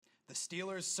The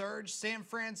Steelers surge, San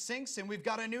Fran sinks, and we've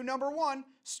got a new number one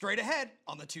straight ahead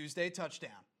on the Tuesday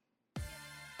Touchdown.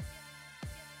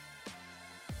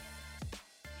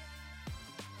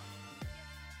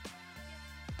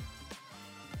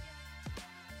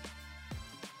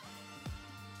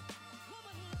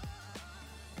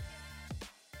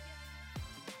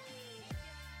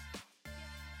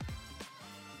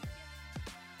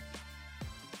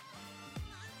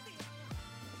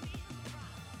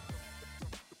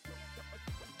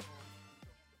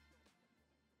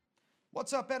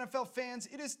 What's up, NFL fans?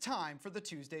 It is time for the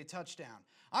Tuesday Touchdown.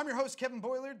 I'm your host, Kevin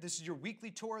Boylard. This is your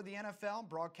weekly tour of the NFL,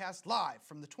 broadcast live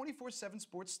from the 24/7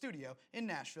 Sports Studio in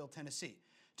Nashville, Tennessee.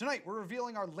 Tonight, we're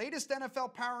revealing our latest NFL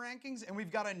power rankings, and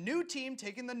we've got a new team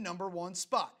taking the number one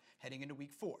spot heading into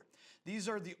Week 4. These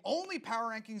are the only power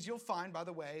rankings you'll find, by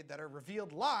the way, that are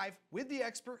revealed live with the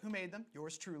expert who made them,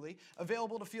 yours truly,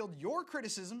 available to field your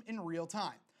criticism in real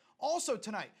time. Also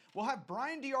tonight, we'll have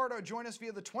Brian Diardo join us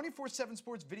via the 24/7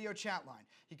 Sports video chat line.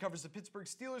 He covers the Pittsburgh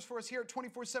Steelers for us here at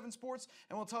 24/7 Sports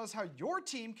and will tell us how your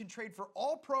team can trade for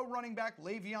all-pro running back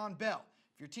Le'Veon Bell.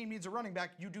 If your team needs a running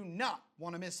back, you do not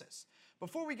want to miss this.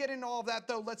 Before we get into all of that,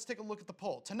 though, let's take a look at the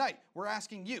poll. Tonight, we're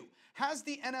asking you, has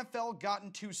the NFL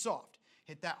gotten too soft?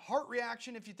 Hit that heart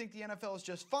reaction if you think the NFL is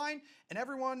just fine and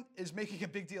everyone is making a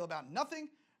big deal about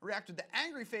nothing. React with the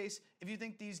angry face if you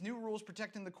think these new rules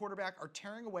protecting the quarterback are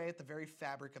tearing away at the very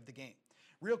fabric of the game.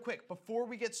 Real quick, before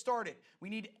we get started, we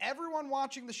need everyone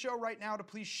watching the show right now to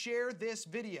please share this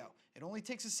video. It only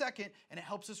takes a second and it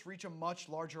helps us reach a much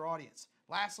larger audience.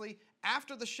 Lastly,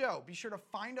 after the show, be sure to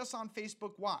find us on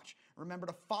Facebook Watch. Remember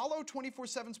to follow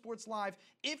 24/7 Sports Live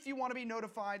if you want to be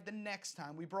notified the next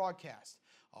time we broadcast.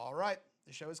 All right,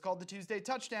 the show is called the Tuesday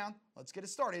Touchdown. Let's get it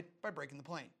started by breaking the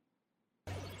plane.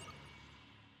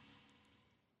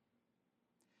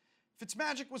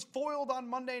 Fitzmagic was foiled on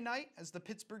Monday night as the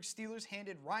Pittsburgh Steelers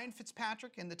handed Ryan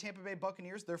Fitzpatrick and the Tampa Bay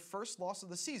Buccaneers their first loss of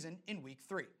the season in Week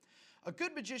 3. A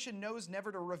good magician knows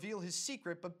never to reveal his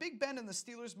secret, but Big Ben and the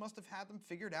Steelers must have had them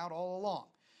figured out all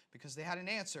along, because they had an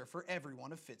answer for every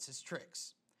one of Fitz's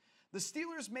tricks. The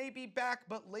Steelers may be back,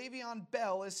 but Le'Veon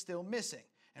Bell is still missing,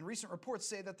 and recent reports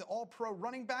say that the all-pro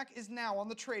running back is now on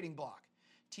the trading block.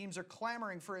 Teams are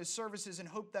clamoring for his services in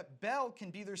hope that Bell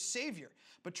can be their savior,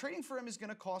 but trading for him is going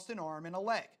to cost an arm and a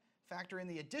leg. Factor in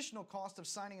the additional cost of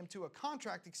signing him to a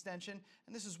contract extension,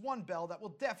 and this is one Bell that will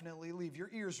definitely leave your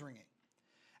ears ringing.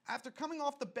 After coming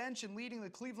off the bench and leading the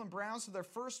Cleveland Browns to their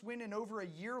first win in over a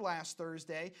year last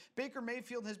Thursday, Baker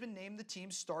Mayfield has been named the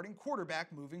team's starting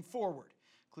quarterback moving forward.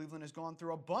 Cleveland has gone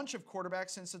through a bunch of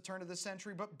quarterbacks since the turn of the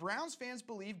century, but Browns fans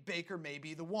believe Baker may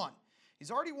be the one.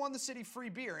 He's already won the city free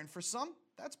beer, and for some,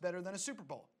 that's better than a Super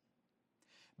Bowl.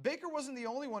 Baker wasn't the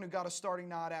only one who got a starting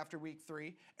nod after Week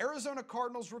 3. Arizona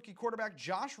Cardinals rookie quarterback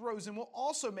Josh Rosen will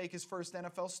also make his first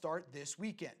NFL start this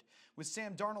weekend. With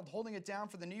Sam Darnold holding it down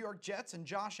for the New York Jets and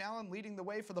Josh Allen leading the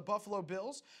way for the Buffalo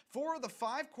Bills, 4 of the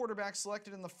 5 quarterbacks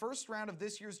selected in the first round of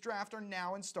this year's draft are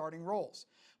now in starting roles.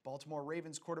 Baltimore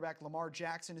Ravens quarterback Lamar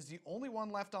Jackson is the only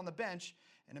one left on the bench,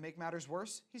 and to make matters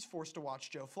worse, he's forced to watch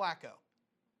Joe Flacco.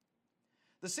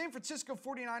 The San Francisco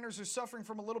 49ers are suffering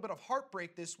from a little bit of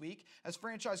heartbreak this week as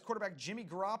franchise quarterback Jimmy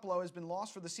Garoppolo has been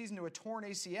lost for the season to a torn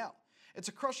ACL. It's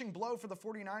a crushing blow for the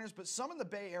 49ers, but some in the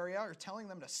Bay Area are telling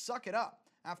them to suck it up.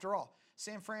 After all,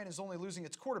 San Fran is only losing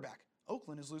its quarterback.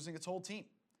 Oakland is losing its whole team.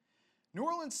 New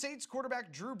Orleans Saints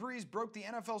quarterback Drew Brees broke the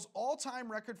NFL's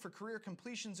all-time record for career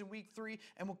completions in Week 3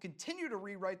 and will continue to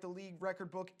rewrite the league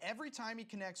record book every time he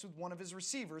connects with one of his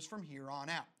receivers from here on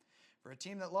out. For a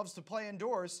team that loves to play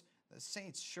indoors, the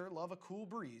Saints sure love a cool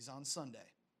breeze on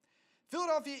Sunday.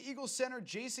 Philadelphia Eagles center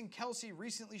Jason Kelce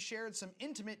recently shared some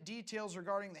intimate details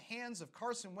regarding the hands of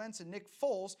Carson Wentz and Nick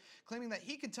Foles, claiming that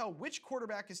he can tell which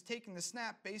quarterback is taking the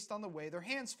snap based on the way their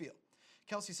hands feel.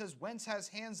 Kelce says Wentz has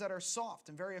hands that are soft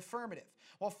and very affirmative,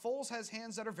 while Foles has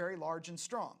hands that are very large and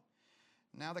strong.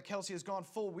 Now that Kelce has gone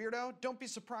full weirdo, don't be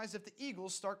surprised if the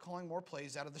Eagles start calling more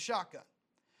plays out of the shotgun.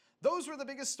 Those were the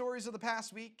biggest stories of the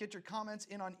past week. Get your comments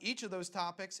in on each of those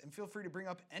topics and feel free to bring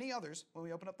up any others when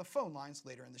we open up the phone lines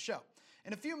later in the show.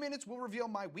 In a few minutes, we'll reveal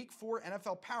my Week 4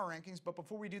 NFL power rankings, but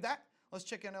before we do that, let's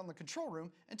check in on the control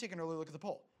room and take an early look at the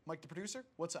poll. Mike, the producer,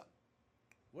 what's up?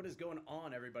 What is going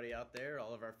on, everybody out there,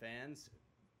 all of our fans?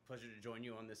 Pleasure to join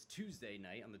you on this Tuesday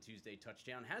night on the Tuesday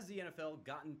Touchdown. Has the NFL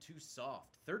gotten too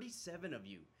soft? 37 of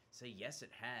you say yes,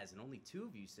 it has, and only 2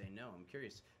 of you say no. I'm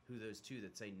curious who those 2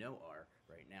 that say no are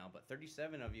right now, but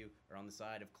 37 of you are on the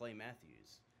side of Clay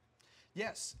Matthews.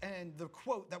 Yes, and the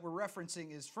quote that we're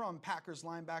referencing is from Packers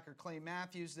linebacker Clay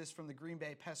Matthews, this from the Green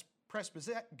Bay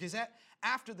Press-Gazette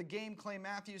after the game. Clay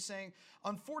Matthews saying,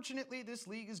 "Unfortunately, this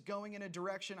league is going in a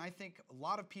direction I think a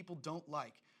lot of people don't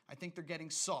like. I think they're getting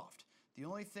soft. The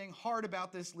only thing hard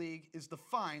about this league is the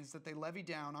fines that they levy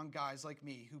down on guys like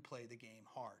me who play the game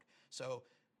hard." So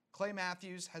Clay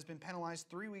Matthews has been penalized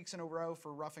 3 weeks in a row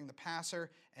for roughing the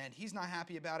passer, and he's not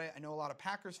happy about it. I know a lot of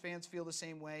Packers fans feel the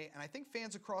same way, and I think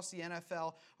fans across the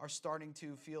NFL are starting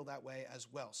to feel that way as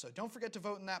well. So don't forget to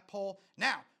vote in that poll.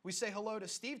 Now, we say hello to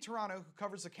Steve Toronto, who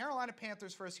covers the Carolina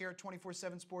Panthers for us here at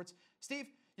 24/7 Sports.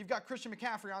 Steve, you've got Christian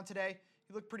McCaffrey on today.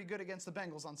 He looked pretty good against the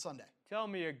Bengals on Sunday. Tell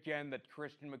me again that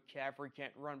Christian McCaffrey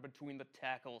can't run between the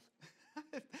tackles.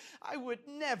 I would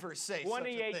never say such a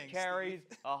thing, 28 carries,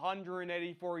 Steve.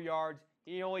 184 yards.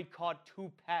 He only caught 2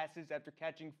 passes after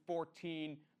catching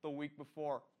 14 the week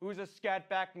before. Who's a scat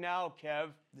back now,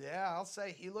 Kev? Yeah, I'll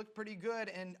say he looked pretty good,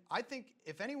 and I think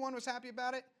if anyone was happy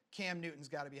about it, Cam Newton's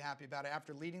got to be happy about it.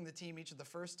 After leading the team each of the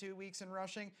first 2 weeks in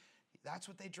rushing, that's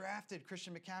what they drafted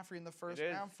Christian McCaffrey in the first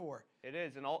round for. It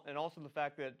is, and also the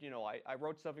fact that, I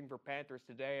wrote something for Panthers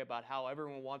today about how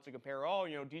everyone wants to compare,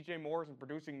 DJ Moore isn't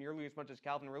producing nearly as much as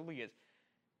Calvin Ridley is.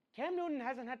 Cam Newton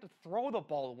hasn't had to throw the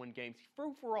ball to win games. He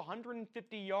threw for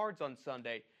 150 yards on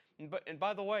Sunday. And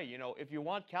by the way, if you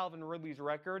want Calvin Ridley's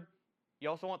record, you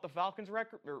also want the Falcons'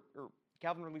 record, or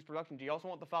Calvin Ridley's production, do you also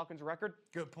want the Falcons' record?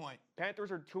 Good point.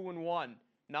 Panthers are 2-1,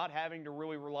 not having to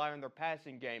really rely on their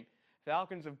passing game.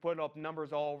 Falcons have put up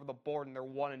numbers all over the board, and they're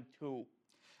 1-2.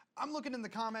 I'm looking in the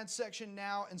comments section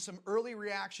now, and some early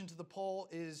reaction to the poll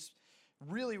is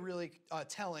really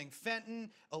telling.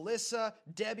 Fenton, Alyssa,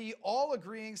 Debbie, all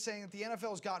agreeing, saying that the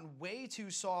NFL has gotten way too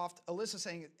soft. Alyssa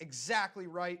saying exactly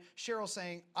right. Cheryl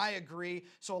saying, I agree.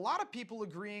 So a lot of people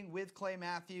agreeing with Clay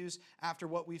Matthews after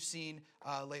what we've seen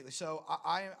lately. So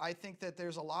I think that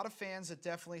there's a lot of fans that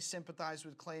definitely sympathize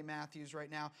with Clay Matthews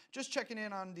right now. Just checking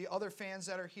in on the other fans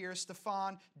that are here.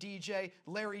 Stefan, DJ,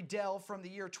 Larry Dell from the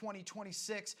year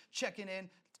 2026 checking in.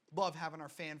 Love having our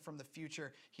fan from the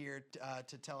future here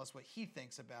to tell us what he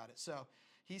thinks about it. So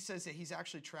he says that he's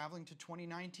actually traveling to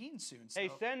 2019 soon. So.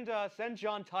 Hey, send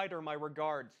John Titer my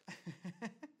regards.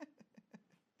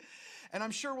 And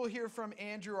I'm sure we'll hear from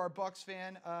Andrew, our Bucks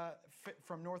fan,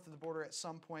 from north of the border at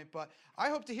some point. But I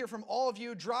hope to hear from all of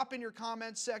you. Drop in your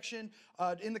comments section,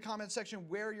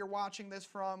 where you're watching this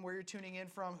from, where you're tuning in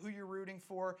from, who you're rooting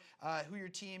for, who your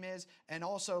team is, and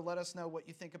also let us know what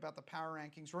you think about the power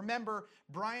rankings. Remember,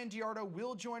 Brian Diardo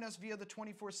will join us via the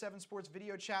 24/7 Sports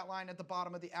video chat line at the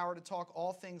bottom of the hour to talk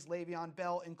all things Le'Veon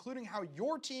Bell, including how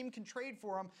your team can trade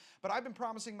for him. But I've been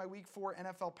promising my Week 4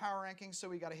 NFL power rankings, so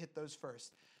we got to hit those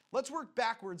first. Let's work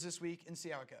backwards this week and see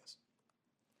how it goes.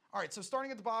 All right, so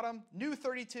starting at the bottom, new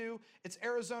 32, it's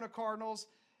Arizona Cardinals.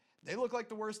 They look like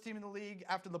the worst team in the league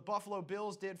after the Buffalo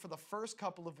Bills did for the first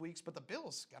couple of weeks, but the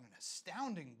Bills got an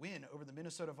astounding win over the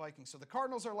Minnesota Vikings. So the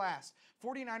Cardinals are last.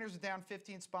 49ers are down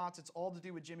 15 spots. It's all to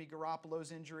do with Jimmy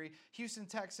Garoppolo's injury. Houston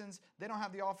Texans, they don't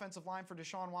have the offensive line for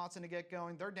Deshaun Watson to get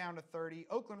going. They're down to 30.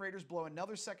 Oakland Raiders blow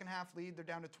another second-half lead. They're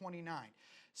down to 29.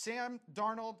 Sam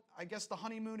Darnold, I guess the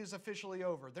honeymoon is officially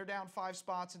over. They're down 5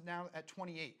 spots and now at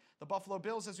 28. The Buffalo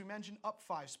Bills, as we mentioned, up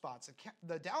 5 spots.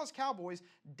 The Dallas Cowboys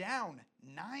down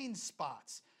 9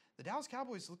 spots. The Dallas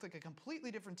Cowboys looked like a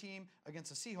completely different team against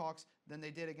the Seahawks than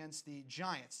they did against the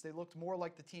Giants. They looked more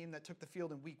like the team that took the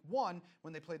field in Week 1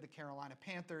 when they played the Carolina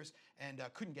Panthers and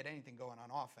couldn't get anything going on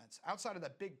offense. Outside of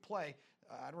that big play,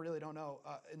 I really don't know.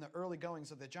 In the early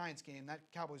goings of the Giants game, that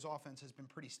Cowboys offense has been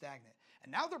pretty stagnant.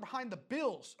 And now they're behind the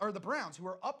Browns, who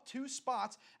are up 2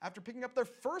 spots after picking up their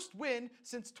first win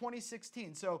since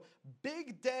 2016. So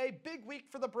big day, big week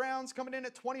for the Browns, coming in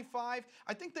at 25.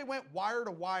 I think they went wire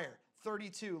to wire,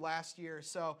 32 last year.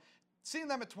 So seeing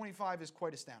them at 25 is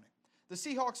quite astounding. The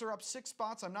Seahawks are up 6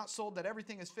 spots. I'm not sold that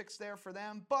everything is fixed there for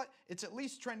them, but it's at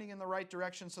least trending in the right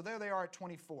direction. So there they are at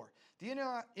 24.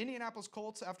 The Indianapolis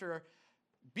Colts, after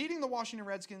beating the Washington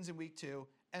Redskins in Week 2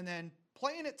 and then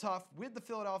playing it tough with the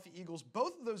Philadelphia Eagles,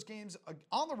 both of those games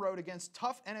on the road against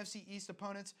tough NFC East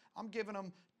opponents, I'm giving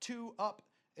them 2 up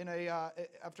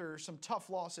after some tough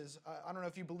losses. I don't know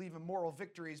if you believe in moral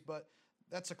victories, but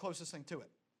that's the closest thing to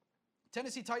it.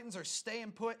 Tennessee Titans are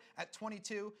staying put at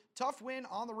 22. Tough win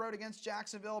on the road against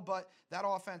Jacksonville, but that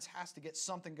offense has to get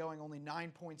something going. Only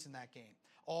 9 points in that game.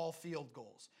 All field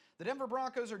goals. The Denver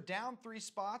Broncos are down 3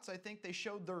 spots. I think they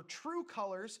showed their true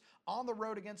colors on the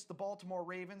road against the Baltimore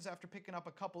Ravens after picking up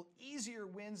a couple easier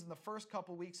wins in the first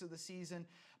couple weeks of the season.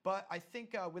 But I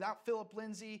think without Phillip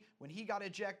Lindsay, when he got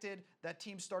ejected, that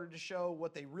team started to show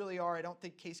what they really are. I don't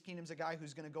think Case Keenum's a guy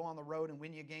who's going to go on the road and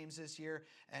win you games this year.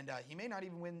 And he may not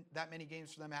even win that many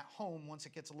games for them at home once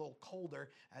it gets a little colder,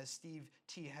 as Steve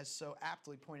T has so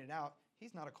aptly pointed out.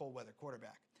 He's not a cold weather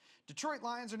quarterback. Detroit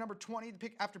Lions are number 20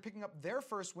 after picking up their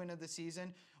first win of the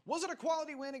season. Was it a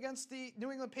quality win against the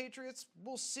New England Patriots?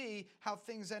 We'll see how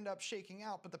things end up shaking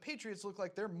out, but the Patriots look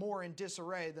like they're more in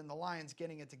disarray than the Lions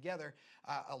getting it together,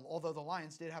 although the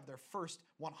Lions did have their first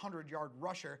 100-yard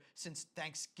rusher since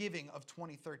Thanksgiving of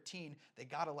 2013. They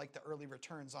gotta like the early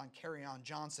returns on Kerryon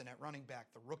Johnson at running back,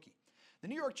 the rookie. The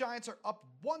New York Giants are up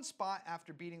one spot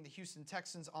after beating the Houston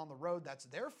Texans on the road. That's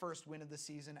their first win of the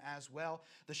season as well.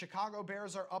 The Chicago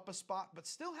Bears are up a spot, but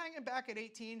still hanging back at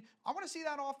 18. I want to see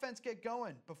that offense get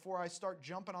going before I start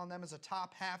jumping on them as a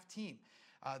top half team.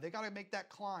 They got to make that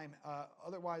climb.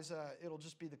 Otherwise, it'll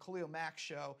just be the Khalil Mack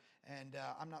show, and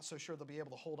I'm not so sure they'll be able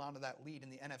to hold on to that lead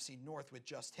in the NFC North with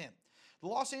just him. The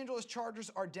Los Angeles Chargers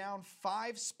are down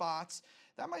 5 spots.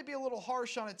 That might be a little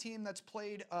harsh on a team that's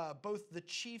played both the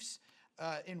Chiefs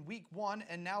in week 1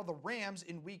 and now the Rams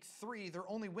in week 3. Their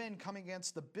only win coming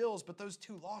against the Bills, but those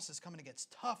 2 losses coming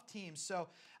against tough teams. So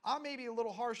I may be a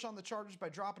little harsh on the Chargers by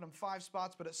dropping them 5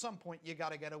 spots, but at some point you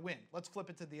got to get a win. Let's flip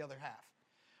it to the other half.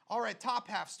 All right, top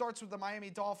half starts with the Miami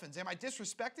Dolphins. Am I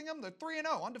disrespecting them? They're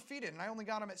 3-0, undefeated, and I only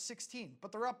got them at 16,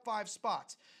 but they're up 5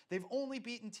 spots. They've only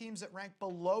beaten teams that rank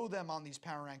below them on these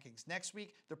power rankings. Next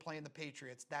week, they're playing the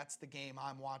Patriots. That's the game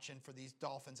I'm watching for these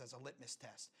Dolphins as a litmus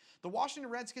test. The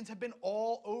Washington Redskins have been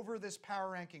all over this power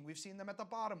ranking. We've seen them at the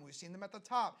bottom. We've seen them at the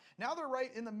top. Now they're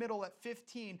right in the middle at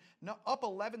 15, up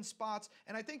 11 spots,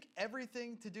 and I think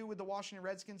everything to do with the Washington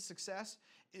Redskins' success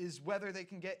is whether they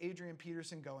can get Adrian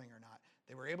Peterson going or not.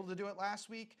 They were able to do it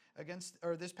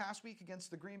this past week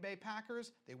against the Green Bay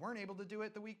Packers. They weren't able to do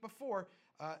it the week before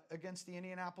against the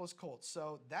Indianapolis Colts.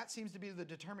 So that seems to be the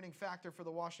determining factor for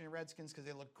the Washington Redskins because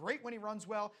they look great when he runs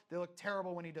well. They look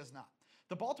terrible when he does not.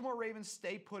 The Baltimore Ravens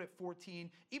stay put at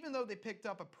 14, even though they picked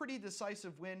up a pretty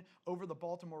decisive win over the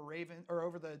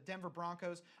over the Denver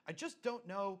Broncos. I just don't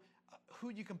know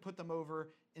who you can put them over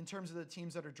in terms of the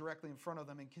teams that are directly in front of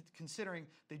them, and considering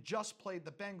they just played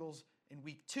the Bengals in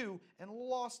week 2 and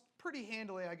lost pretty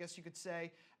handily, I guess you could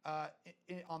say,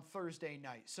 on Thursday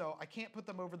night. So I can't put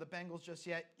them over the Bengals just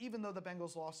yet. Even though the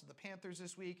Bengals lost to the Panthers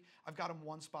this week, I've got them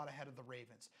 1 spot ahead of the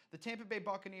Ravens. The Tampa Bay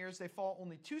Buccaneers, they fall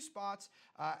only 2 spots.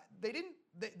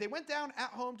 They went down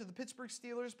at home to the Pittsburgh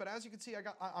Steelers, but as you can see,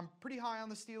 I'm pretty high on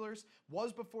the Steelers.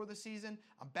 Was before the season.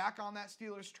 I'm back on that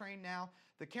Steelers train now.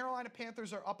 The Carolina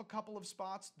Panthers are up a couple of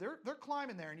spots. They're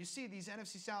climbing there, and you see these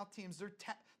NFC South teams,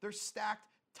 they're stacked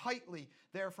tightly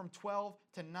there from 12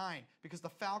 to 9 because the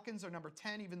Falcons are number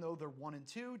 10 even though they're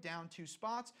 1-2, down 2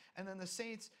 spots, and then the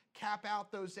Saints cap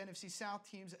out those NFC South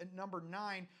teams at number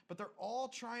 9, but they're all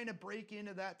trying to break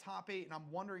into that top 8, and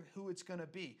I'm wondering who it's going to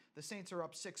be. The Saints are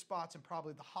up 6 spots and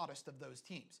probably the hottest of those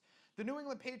teams. The New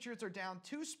England Patriots are down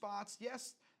 2 spots.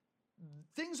 Yes,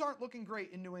 things aren't looking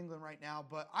great in New England right now,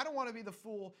 but I don't want to be the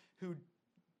fool who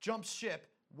jumps ship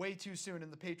way too soon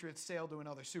and the Patriots sail to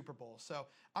another Super Bowl. So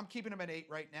I'm keeping them at 8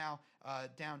 right now,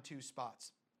 down 2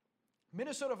 spots.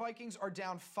 Minnesota Vikings are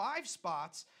down 5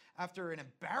 spots after an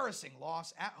embarrassing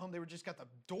loss at home. They just got the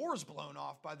doors blown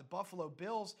off by the Buffalo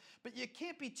Bills, but you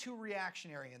can't be too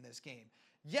reactionary in this game.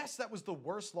 Yes, that was the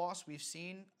worst loss we've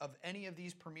seen of any of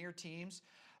these premier teams,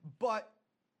 but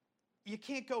you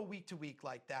can't go week to week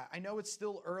like that. I know it's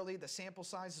still early. The sample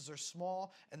sizes are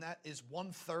small, and that is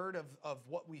 1/3 of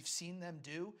what we've seen them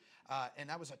do, and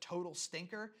that was a total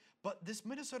stinker. But this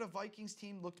Minnesota Vikings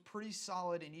team looked pretty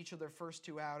solid in each of their first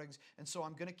 2 outings, and so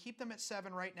I'm going to keep them at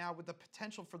 7 right now with the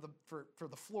potential for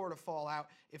the floor to fall out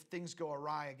if things go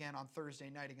awry again on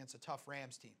Thursday night against a tough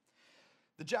Rams team.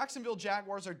 The Jacksonville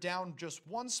Jaguars are down just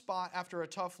 1 spot after a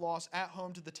tough loss at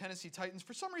home to the Tennessee Titans.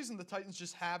 For some reason, the Titans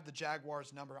just have the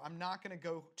Jaguars number. I'm not going to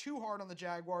go too hard on the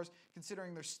Jaguars,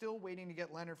 considering they're still waiting to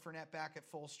get Leonard Fournette back at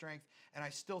full strength, and I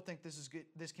still think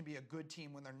this can be a good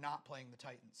team when they're not playing the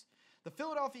Titans. The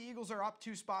Philadelphia Eagles are up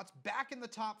 2 spots, back in the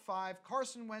top 5.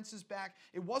 Carson Wentz is back.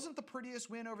 It wasn't the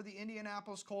prettiest win over the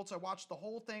Indianapolis Colts. I watched the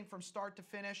whole thing from start to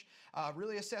finish,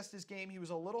 really assessed his game. He was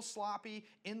a little sloppy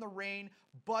in the rain,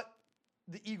 but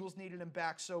the Eagles needed him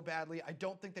back so badly. I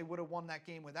don't think they would have won that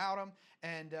game without him,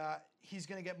 and he's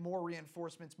going to get more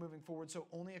reinforcements moving forward, so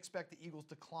only expect the Eagles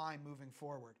to climb moving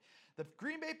forward. The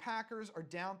Green Bay Packers are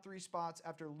down 3 spots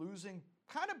after losing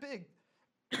kind of big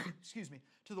excuse me,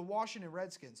 to the Washington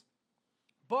Redskins.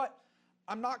 But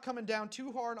I'm not coming down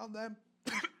too hard on them.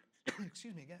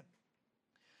 Excuse me again.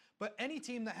 But any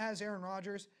team that has Aaron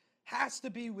Rodgers has to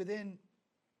be within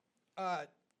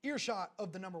earshot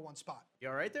of the number 1 spot. You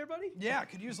all right there, buddy? Yeah, I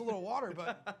could use a little water,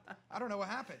 but I don't know what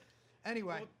happened.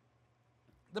 Anyway,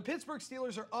 the Pittsburgh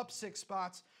Steelers are up 6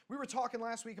 spots. We were talking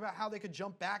last week about how they could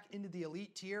jump back into the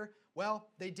elite tier. Well,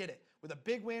 they did it. with a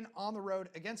big win on the road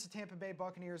against the Tampa Bay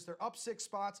Buccaneers. They're up 6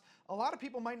 spots. A lot of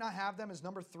people might not have them as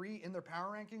number 3 in their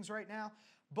power rankings right now,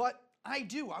 but I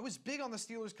do. I was big on the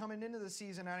Steelers coming into the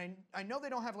season, and I know they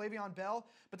don't have Le'Veon Bell,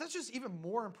 but that's just even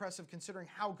more impressive considering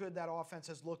how good that offense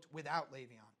has looked without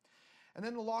Le'Veon. And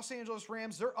then the Los Angeles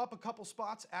Rams, they're up a couple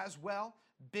spots as well.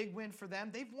 Big win for them.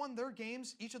 They've won their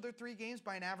games, each of their 3 games,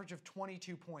 by an average of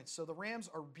 22 points. So the Rams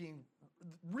are being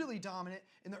really dominant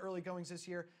in the early goings this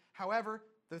year. However,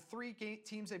 the 3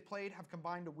 teams they played have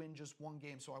combined to win just 1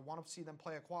 game, so I want to see them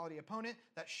play a quality opponent.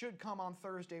 That should come on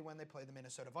Thursday when they play the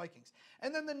Minnesota Vikings.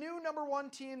 And then the new number 1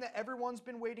 team that everyone's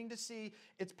been waiting to see,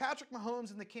 it's Patrick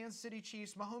Mahomes and the Kansas City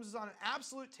Chiefs. Mahomes is on an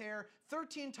absolute tear,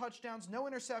 13 touchdowns, no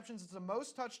interceptions. It's the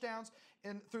most touchdowns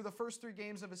through the first 3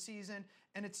 games of a season,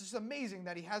 and it's just amazing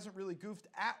that he hasn't really goofed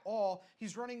at all.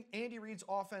 He's running Andy Reid's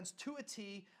offense to a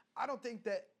T. I don't think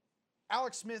that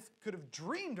Alex Smith could have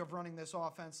dreamed of running this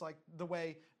offense like the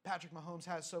way Patrick Mahomes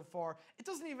has so far. It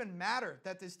doesn't even matter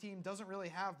that this team doesn't really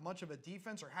have much of a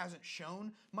defense or hasn't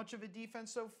shown much of a defense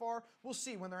so far. We'll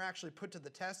see when they're actually put to the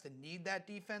test and need that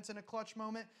defense in a clutch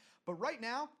moment. But right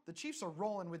now, the Chiefs are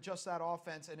rolling with just that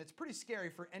offense, and it's pretty scary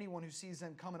for anyone who sees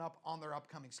them coming up on their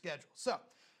upcoming schedule. So,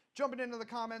 jumping into the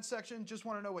comments section, just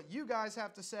want to know what you guys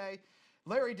have to say.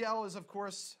 Larry Dell is, of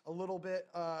course, a little bit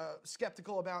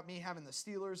skeptical about me having the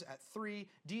Steelers at 3.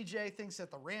 DJ thinks that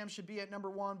the Rams should be at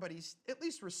number 1, but he at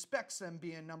least respects them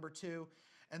being number 2.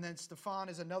 And then Stefan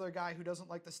is another guy who doesn't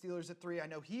like the Steelers at 3. I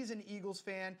know he's an Eagles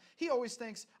fan. He always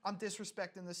thinks I'm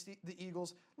disrespecting the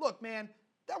Eagles. Look, man,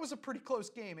 that was a pretty close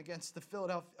game against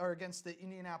the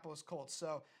Indianapolis Colts.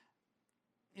 So,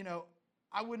 you know,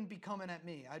 I wouldn't be coming at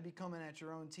me. I'd be coming at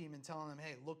your own team and telling them,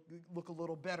 hey, look a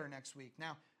little better next week.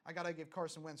 Now, I got to give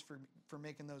Carson Wentz for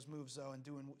making those moves, though, and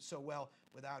doing so well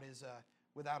without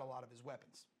a lot of his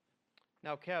weapons.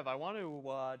 Now, Kev, I want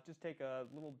to just take a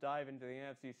little dive into the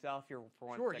NFC South here for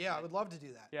one second. Sure, yeah, I would love to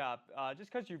do that. Yeah,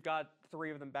 just because you've got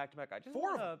 3 of them back-to-back, I just 4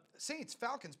 want of to... them. Saints,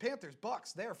 Falcons, Panthers,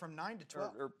 Bucks, there from 9 to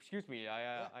 12. Excuse me,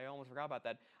 I almost forgot about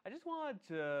that. I just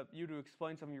wanted you to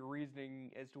explain some of your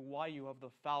reasoning as to why you have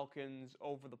the Falcons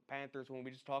over the Panthers when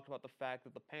we just talked about the fact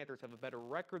that the Panthers have a better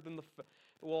record than the...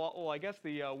 Well, I guess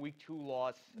the Week 2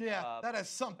 loss... Yeah, that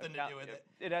has something to do with it.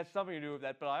 It has something to do with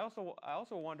that, but I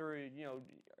also wonder, you know,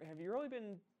 have you really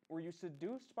been... Were you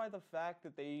seduced by the fact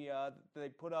that they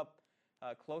put up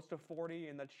close to 40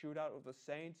 in that shootout with the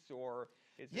Saints, or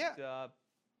is it...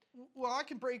 Well, I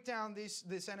can break down this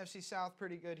NFC South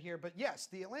pretty good here, but yes,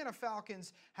 the Atlanta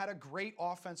Falcons had a great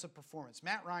offensive performance.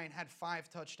 Matt Ryan had 5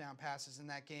 touchdown passes in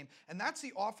that game, and that's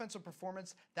the offensive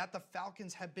performance that the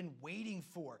Falcons have been waiting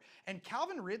for. And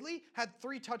Calvin Ridley had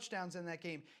 3 touchdowns in that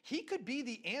game. He could be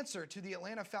the answer to the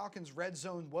Atlanta Falcons' red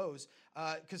zone woes,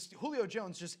 because Julio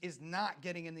Jones just is not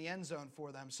getting in the end zone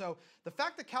for them. So the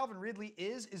fact that Calvin Ridley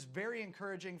is very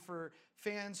encouraging for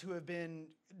fans who have been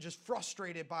just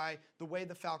frustrated by the way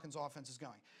the Falcons offense is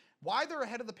going. Why they're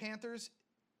ahead of the Panthers,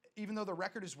 even though the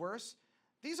record is worse,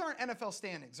 these aren't NFL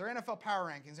standings. They're NFL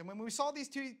power rankings. And when we saw these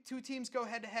two teams go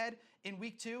head-to-head in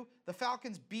Week 2, the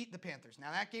Falcons beat the Panthers.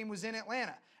 Now, that game was in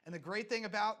Atlanta. And the great thing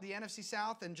about the NFC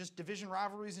South and just division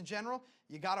rivalries in general,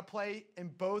 you got to play in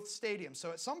both stadiums.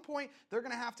 So at some point, they're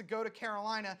going to have to go to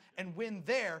Carolina and win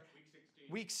there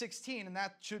Week 16, and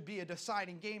that should be a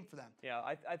deciding game for them. Yeah,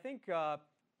 I think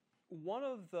one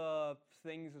of the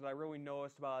things that I really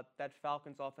noticed about that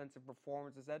Falcons offensive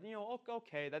performance is that, you know,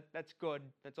 okay, that's good.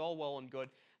 That's all well and good.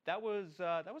 That was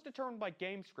determined by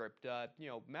game script. You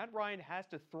know, Matt Ryan has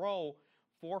to throw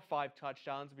 4 or 5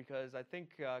 touchdowns because I think,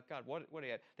 God, what they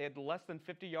had? They had less than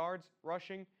 50 yards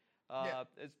rushing.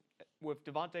 With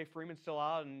Devontae Freeman still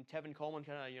out and Tevin Coleman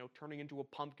kind of, you know, turning into a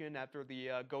pumpkin after the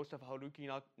ghost of Haruki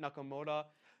Nakamura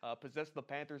possessed the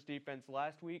Panthers defense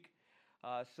last week.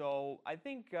 So I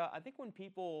think when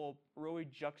people really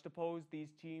juxtapose these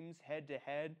teams head to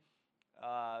head,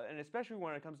 and especially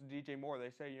when it comes to DJ Moore,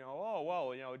 they say, you know, oh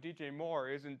well, you know, DJ Moore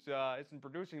isn't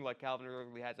producing like Calvin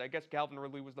Ridley has. I guess Calvin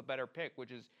Ridley was the better pick,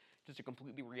 which is just a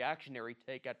completely reactionary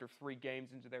take after 3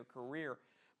 games into their career.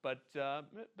 But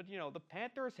you know, the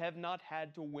Panthers have not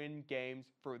had to win games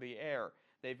through the air.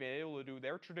 They've been able to do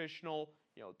their traditional,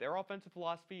 you know, their offensive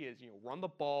philosophy is, you know, run the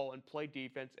ball and play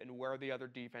defense and wear the other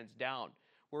defense down.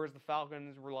 Whereas the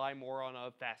Falcons rely more on a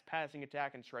fast passing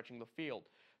attack and stretching the field.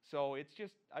 So it's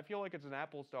just, I feel like it's an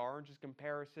apples to oranges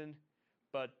comparison,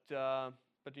 but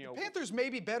you know, the Panthers may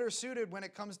be better suited when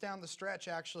it comes down the stretch,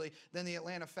 actually, than the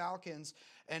Atlanta Falcons,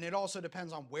 and it also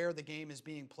depends on where the game is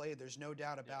being played. There's no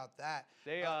doubt about that.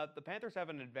 The Panthers have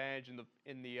an advantage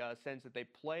in the sense that they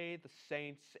play the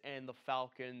Saints and the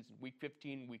Falcons Week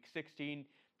 15, Week 16,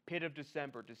 pit of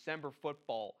December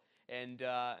football, And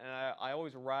I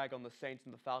always rag on the Saints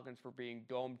and the Falcons for being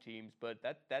dome teams, but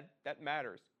that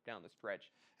matters down the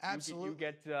stretch. Absolutely.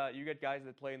 You get guys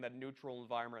that play in that neutral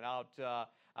environment out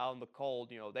in the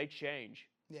cold. They change.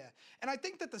 Yeah, and I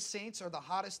think that the Saints are the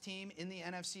hottest team in the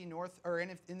NFC North or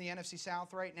in the NFC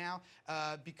South right now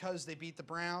because they beat the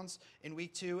Browns in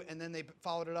Week 2, and then they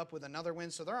followed it up with another win.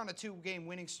 So they're on a 2-game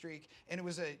winning streak, and it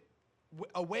was a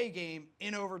away game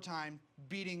in overtime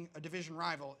beating a division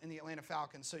rival in the Atlanta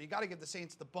Falcons. So you got to give the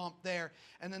Saints the bump there.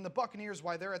 And then the Buccaneers,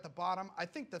 why they're at the bottom, I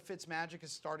think the Fitz magic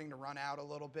is starting to run out a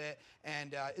little bit,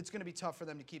 and it's going to be tough for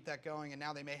them to keep that going. And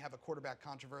now they may have a quarterback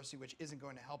controversy, which isn't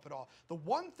going to help at all. The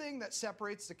one thing that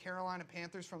separates the Carolina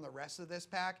Panthers from the rest of this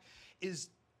pack is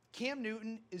Cam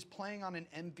Newton is playing on an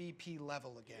MVP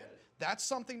level again. That's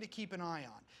something to keep an eye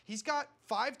on. He's got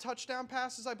 5 touchdown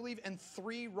passes, I believe, and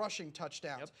 3 rushing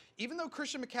touchdowns. Yep. Even though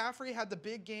Christian McCaffrey had the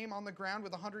big game on the ground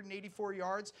with 184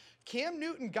 yards, Cam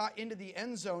Newton got into the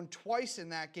end zone twice in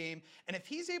that game. And if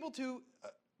he's able to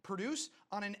produce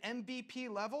on an MVP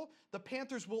level, the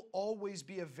Panthers will always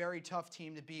be a very tough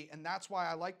team to beat, and that's why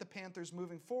I like the Panthers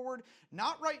moving forward.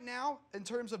 Not right now in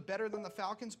terms of better than the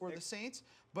Falcons or the Saints,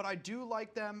 but I do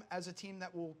like them as a team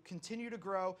that will continue to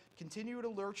grow, continue to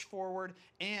lurch forward,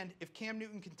 and if Cam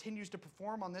Newton continues to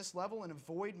perform on this level and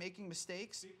avoid making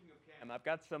mistakes. Speaking of Cam, I've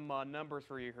got some numbers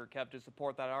for you here, Kev, to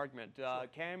support that argument.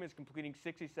 Cam is completing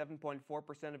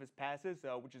 67.4% of his passes,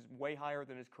 which is way higher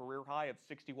than his career high of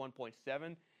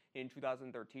 61.7. In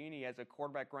 2013, he has a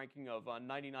quarterback ranking of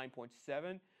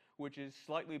 99.7, which is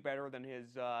slightly better than his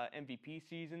MVP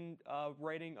season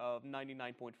rating of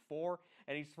 99.4.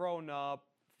 And he's thrown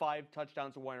 5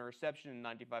 touchdowns and 1 interception in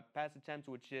 95 pass attempts,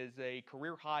 which is a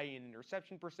career high in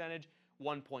interception percentage,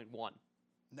 1.1.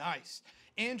 Nice.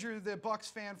 Andrew, the Bucs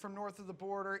fan from north of the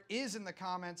border, is in the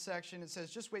comments section. It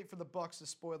says, just wait for the Bucs to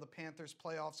spoil the Panthers'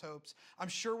 playoffs hopes. I'm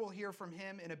sure we'll hear from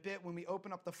him in a bit when we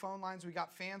open up the phone lines. We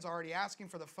got fans already asking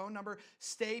for the phone number.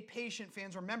 Stay patient,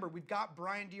 fans. Remember, we've got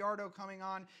Brian Diardo coming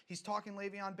on. He's talking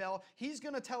Le'Veon Bell. He's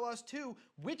going to tell us, too,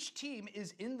 which team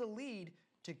is in the lead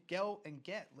to go and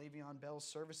get Le'Veon Bell's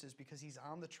services because he's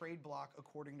on the trade block,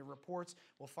 according to reports.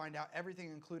 We'll find out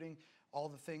everything, including all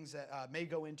the things that may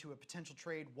go into a potential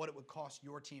trade, what it would cost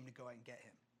your team to go out and get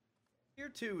him. Tier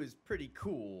 2 is pretty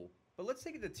cool, but let's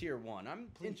take it to Tier 1. I'm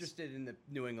interested in the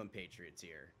New England Patriots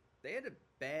here. They had a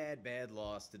bad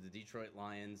loss to the Detroit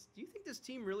Lions. Do you think this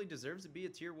team really deserves to be a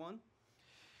Tier 1?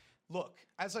 Look,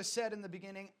 as I said in the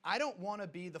beginning, I don't want to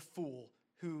be the fool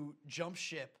who jumps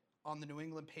ship on the New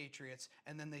England Patriots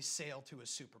and then they sail to a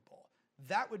Super Bowl.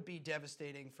 That would be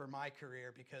devastating for my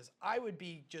career because I would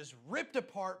be just ripped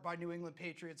apart by New England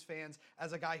Patriots fans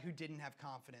as a guy who didn't have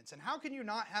confidence. And how can you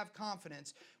not have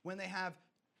confidence when they have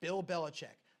Bill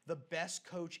Belichick, the best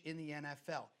coach in the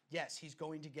NFL? Yes, he's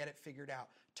going to get it figured out.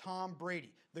 Tom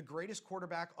Brady, the greatest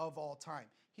quarterback of all time.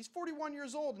 He's 41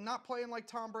 years old and not playing like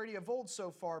Tom Brady of old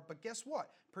so far, but guess what?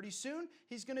 Pretty soon,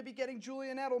 he's going to be getting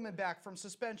Julian Edelman back from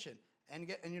suspension. And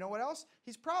you know what else?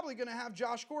 He's probably going to have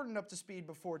Josh Gordon up to speed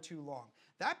before too long.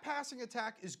 That passing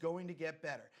attack is going to get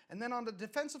better. And then on the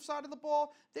defensive side of the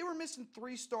ball, they were missing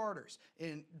 3 starters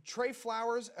in Trey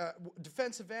Flowers,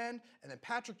 defensive end, and then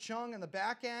Patrick Chung in the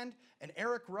back end, and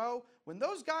Eric Rowe. When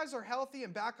those guys are healthy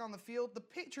and back on the field, the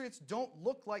Patriots don't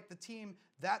look like the team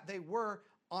that they were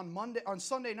on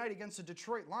Sunday night against the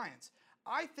Detroit Lions.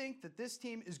 I think that this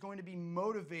team is going to be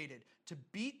motivated to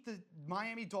beat the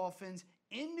Miami Dolphins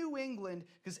in New England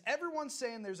because everyone's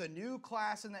saying there's a new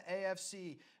class in the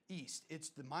AFC East. It's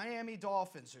the Miami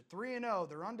Dolphins. They're 3-0.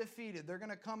 They're undefeated. They're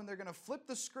going to come and they're going to flip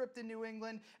the script in New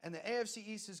England, and the AFC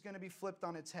East is going to be flipped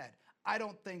on its head. I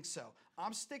don't think so.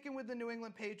 I'm sticking with the New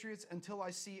England Patriots until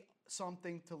I see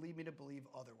something to lead me to believe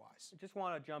otherwise. I just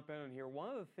want to jump in here. One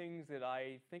of the things that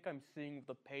I think I'm seeing with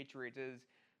the Patriots is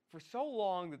for so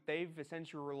long that they've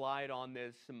essentially relied on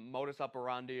this modus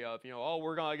operandi of, oh,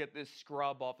 we're going to get this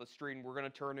scrub off the street and we're going to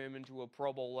turn him into a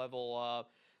Pro Bowl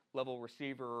level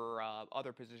receiver or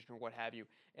other position or what have you.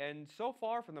 And so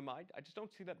far from them, I just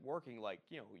don't see that working. Like,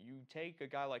 you take a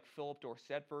guy like Philip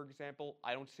Dorsett, for example.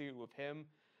 I don't see it with him.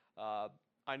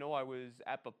 I know I was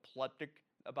apoplectic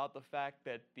about the fact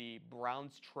that the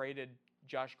Browns traded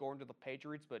Josh Gordon to the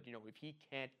Patriots, but, if he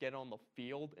can't get on the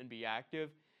field and be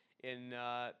active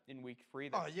in week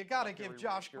 3. Oh, you got to give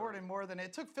Josh Gordon more than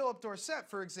it took Philip Dorsett,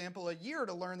 for example, a year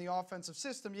to learn the offensive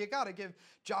system. You got to give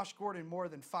Josh Gordon more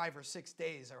than 5 or 6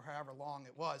 days or however long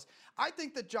it was. I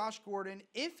think that Josh Gordon,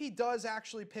 if he does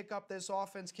actually pick up this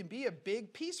offense, can be a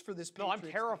big piece for this Patriots. No,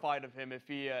 I'm terrified of him if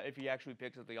he actually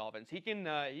picks up the offense. He can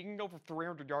go for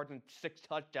 300 yards and 6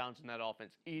 touchdowns in that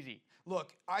offense, easy.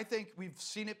 Look, I think we've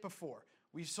seen it before.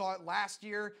 We saw it last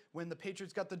year when the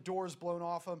Patriots got the doors blown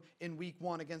off them in Week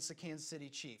 1 against the Kansas City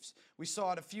Chiefs. We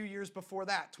saw it a few years before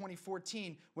that,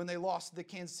 2014, when they lost to the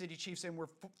Kansas City Chiefs and were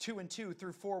 2-2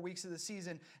 through 4 weeks of the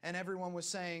season, and everyone was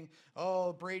saying,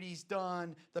 oh, Brady's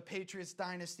done, the Patriots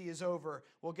dynasty is over.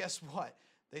 Well, guess what?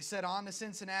 They said on to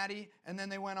Cincinnati, and then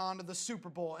they went on to the Super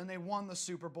Bowl, and they won the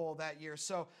Super Bowl that year.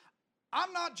 So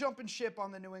I'm not jumping ship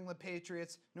on the New England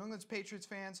Patriots. New England Patriots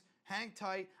fans, hang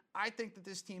tight. I think that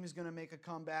this team is going to make a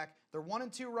comeback. They're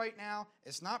 1-2 right now.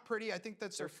 It's not pretty. I think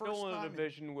that's their first still in time a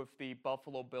division with the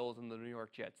Buffalo Bills and the New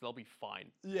York Jets. They'll be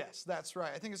fine. Yes, that's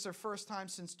right. I think it's their first time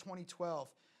since 2012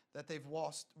 that they've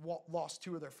lost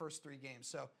 2 of their first 3 games.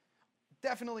 So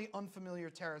definitely unfamiliar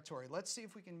territory. Let's see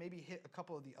if we can maybe hit a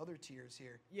couple of the other tiers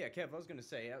here. Yeah, Kev, I was going to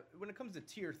say, when it comes to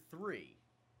Tier 3,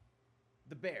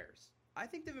 the Bears, I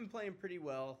think they've been playing pretty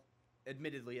well,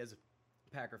 admittedly, as a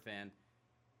Packer fan.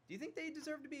 Do you think they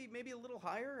deserve to be maybe a little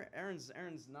higher? Aaron's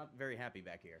not very happy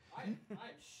back here. I'm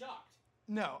shocked.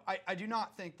 No, I do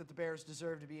not think that the Bears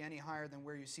deserve to be any higher than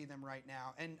where you see them right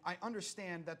now. And I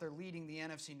understand that they're leading the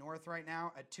NFC North right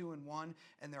now at 2-1,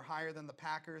 and they're higher than the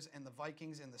Packers and the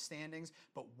Vikings in the standings,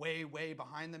 but way, way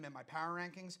behind them in my power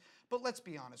rankings. But let's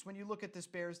be honest, when you look at this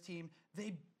Bears team,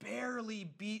 they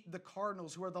barely beat the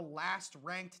Cardinals, who are the last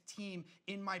ranked team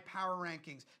in my power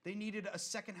rankings. They needed a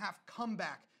second half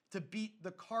comeback to beat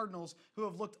the Cardinals, who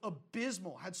have looked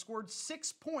abysmal, had scored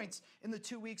 6 points in the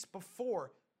 2 weeks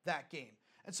before that game.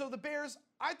 And so the Bears,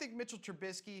 I think Mitchell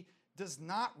Trubisky does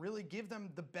not really give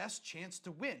them the best chance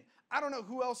to win. I don't know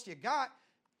who else you got,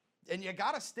 and you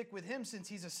got to stick with him since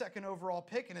he's a second overall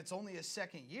pick and it's only his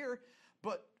second year.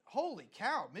 But holy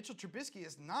cow, Mitchell Trubisky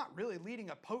is not really leading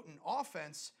a potent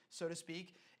offense, so to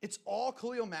speak. It's all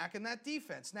Khalil Mack and that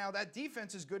defense. Now, that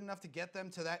defense is good enough to get them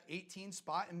to that 18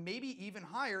 spot and maybe even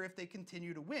higher if they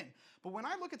continue to win. But when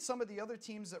I look at some of the other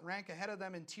teams that rank ahead of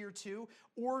them in Tier 2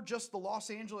 or just the Los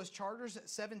Angeles Chargers at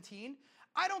 17,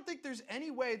 I don't think there's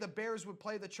any way the Bears would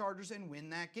play the Chargers and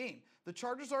win that game. The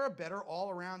Chargers are a better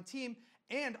all-around team,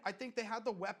 and I think they had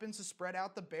the weapons to spread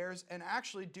out the Bears and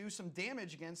actually do some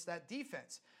damage against that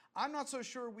defense. I'm not so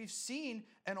sure we've seen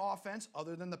an offense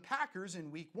other than the Packers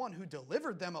in Week 1, who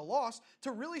delivered them a loss,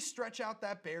 to really stretch out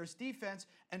that Bears defense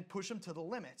and push them to the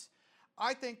limits.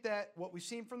 I think that what we've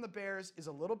seen from the Bears is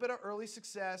a little bit of early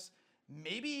success,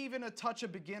 maybe even a touch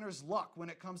of beginner's luck when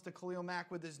it comes to Khalil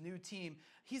Mack with his new team.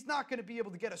 He's not going to be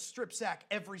able to get a strip sack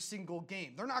every single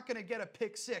game. They're not going to get a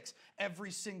pick 6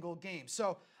 every single game.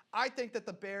 So I think that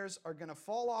the Bears are going to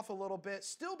fall off a little bit,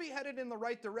 still be headed in the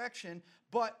right direction,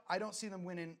 but I don't see them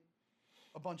winning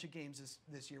a bunch of games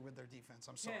this year with their defense.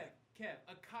 I'm sorry. Kev,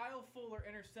 a Kyle Fuller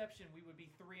interception, we would be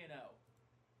 3-0.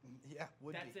 Yeah,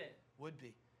 would be. That's it. Would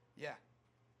be. Yeah.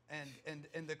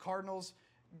 And the Cardinals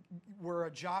were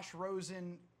a Josh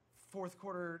Rosen fourth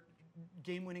quarter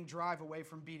game-winning drive away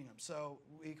from beating them. So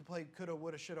we could play coulda,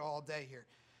 woulda, shoulda all day here.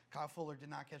 Kyle Fuller did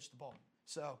not catch the ball.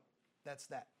 So that's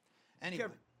that. Anyway.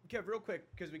 Kev, real quick,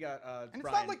 because we got and it's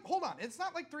Brian. not like, hold on, it's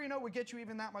not like 3-0 would get you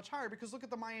even that much higher, because look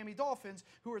at the Miami Dolphins,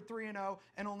 who are 3-0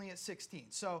 and only at 16.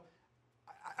 So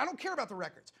I don't care about the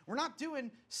records. We're not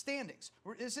doing standings.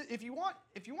 If you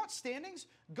want standings,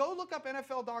 go look up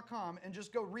NFL.com and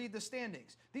just go read the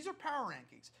standings. These are power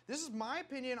rankings. This is my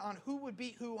opinion on who would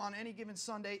beat who on any given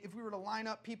Sunday if we were to line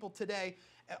up people today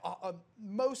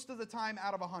most of the time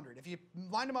out of 100. If you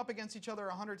line them up against each other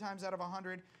 100 times out of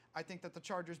 100, I think that the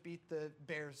Chargers beat the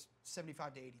Bears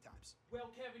 75 to 80 times. Well,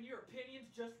 Kevin, your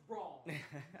opinion's just wrong.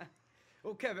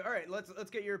 Well, Kevin, all right,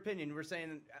 let's get your opinion. We're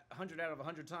saying 100 out of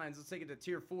 100 times. Let's take it to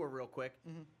Tier 4 real quick.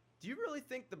 Mm-hmm. Do you really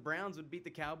think the Browns would beat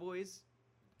the Cowboys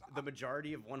the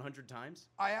majority of 100 times?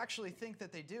 I actually think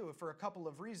that they do, for a couple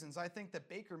of reasons. I think that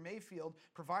Baker Mayfield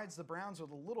provides the Browns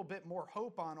with a little bit more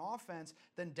hope on offense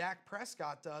than Dak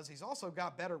Prescott does. He's also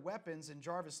got better weapons in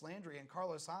Jarvis Landry and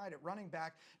Carlos Hyde at running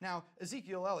back. Now,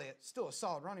 Ezekiel Elliott, still a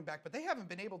solid running back, but they haven't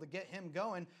been able to get him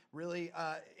going really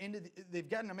they've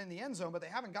gotten him in the end zone, but they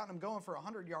haven't gotten him going for a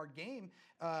 100-yard game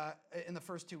in the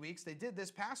first 2 weeks. They did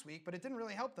this past week, but it didn't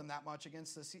really help them that much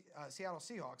against the Seattle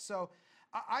Seahawks. So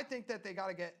I think that they got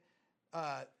to get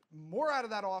more out of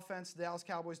that offense. The Dallas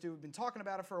Cowboys do. We've been talking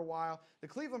about it for a while. The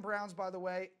Cleveland Browns, by the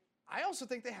way, I also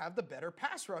think they have the better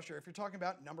pass rusher. If you're talking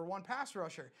about number 1 pass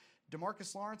rusher,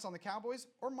 DeMarcus Lawrence on the Cowboys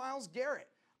or Myles Garrett.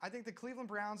 I think the Cleveland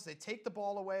Browns, they take the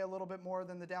ball away a little bit more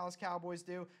than the Dallas Cowboys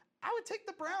do. I would take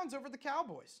the Browns over the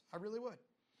Cowboys. I really would.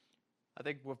 I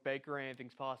think with Baker,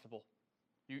 anything's possible.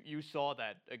 You saw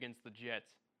that against the Jets.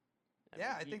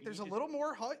 I think there's a little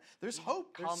more hope. There's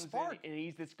hope. There's spark. And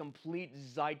he's this complete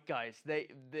zeitgeist.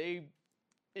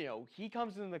 He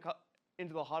comes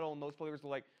into the huddle, and those players are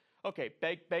like, okay,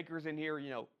 Baker's in here,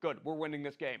 good, we're winning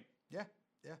this game. Yeah,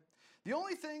 yeah. The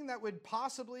only thing that would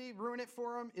possibly ruin it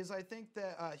for him is I think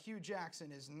that Hugh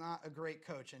Jackson is not a great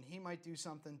coach, and he might do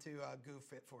something to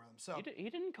goof it for him. So He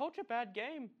didn't coach a bad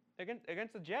game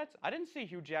against the Jets. I didn't see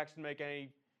Hugh Jackson make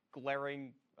any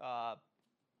glaring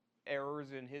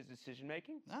errors in his decision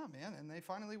making. nah, man, and they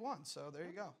finally won. So there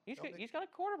you go. He's got a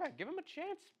quarterback. Give him a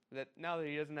chance. Now that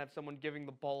he doesn't have someone giving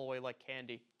the ball away like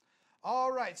candy.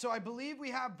 All right, so I believe we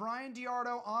have Brian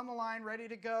Diardo on the line, ready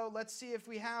to go. Let's see if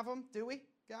we have him. Do we,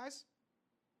 guys?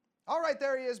 All right,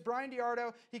 there he is, Brian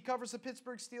Diardo. He covers the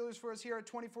Pittsburgh Steelers for us here at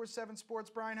 24/7 Sports.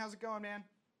 Brian, how's it going, man?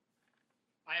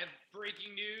 I have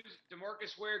breaking news.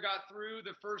 DeMarcus Ware got through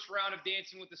the first round of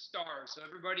Dancing with the Stars, so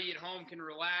everybody at home can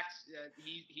relax.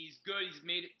 He's good. He's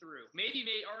made it through. Maybe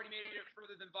already made it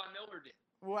further than Von Miller did.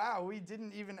 Wow, we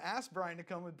didn't even ask Brian to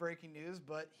come with breaking news,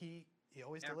 but he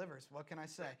always delivers. What can I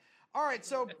say? All right,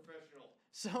 so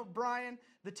Brian,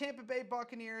 the Tampa Bay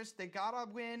Buccaneers, they got a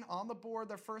win on the board,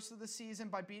 their first of the season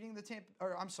by beating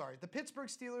the Pittsburgh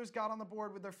Steelers got on the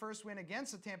board with their first win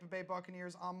against the Tampa Bay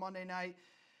Buccaneers on Monday night.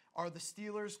 Are the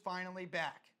Steelers finally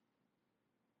back?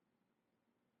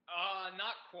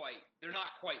 Not quite. They're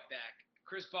not quite back.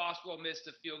 Chris Boswell missed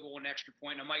a field goal and extra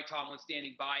point. Now Mike Tomlin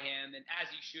standing by him, and as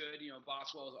he should.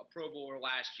 Boswell was a Pro Bowler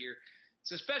last year.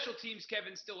 So special teams,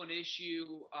 Kevin, still an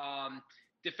issue.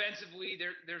 Defensively,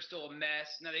 they're still a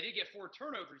mess. Now they did get 4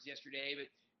 turnovers yesterday,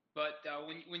 but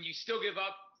when you still give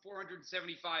up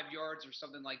 475 yards or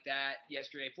something like that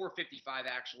yesterday, 455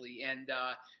 actually, and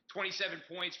 27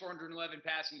 points, 411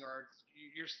 passing yards,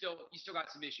 you still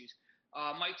got some issues.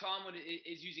 Mike Tomlin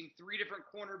is using 3 different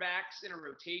cornerbacks in a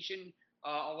rotation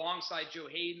alongside Joe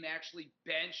Hayden. They actually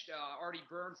benched Artie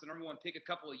Burns, the #1 pick, a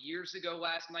couple of years ago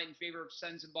last night in favor of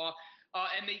Sensabaugh.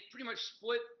 And they pretty much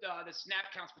split the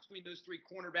snap counts between those 3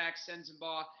 cornerbacks,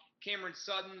 Sensabaugh, Cameron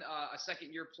Sutton, a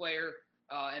second-year player,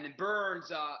 and then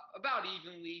Burns about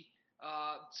evenly.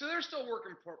 So they're still work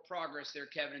in progress there,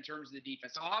 Kevin, in terms of the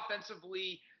defense. So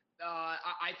offensively,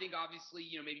 I think obviously,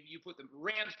 maybe you put the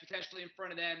Rams potentially in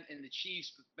front of them and the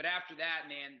Chiefs. But after that,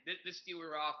 man, this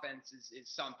Steeler offense is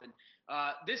something.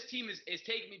 This team is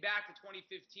taking me back to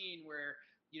 2015 where –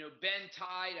 Ben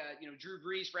tied, Drew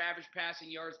Brees for average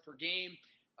passing yards per game.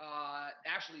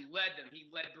 Actually led them. He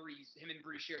led Brees. Him and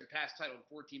Brees shared the pass title in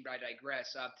 14, but I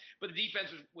digress. But the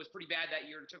defense was pretty bad that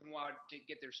year, and it took them a while to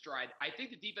get their stride. I think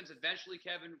the defense eventually,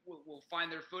 Kevin, will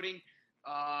find their footing.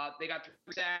 They got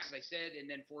 3 sacks, as I said, and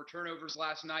then 4 turnovers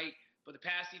last night. But the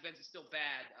pass defense is still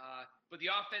bad. But the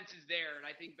offense is there, and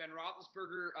I think Ben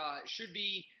Roethlisberger should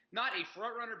be not a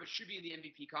front runner, but should be in the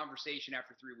MVP conversation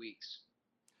after 3 weeks.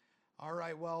 All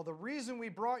right, well, the reason we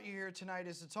brought you here tonight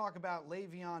is to talk about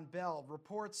Le'Veon Bell.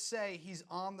 Reports say he's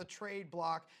on the trade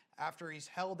block after he's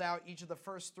held out each of the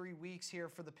first 3 weeks here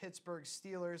for the Pittsburgh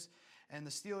Steelers. And the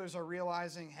Steelers are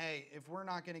realizing, hey, if we're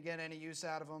not going to get any use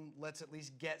out of him, let's at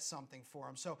least get something for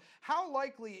him. So how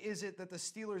likely is it that the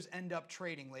Steelers end up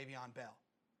trading Le'Veon Bell?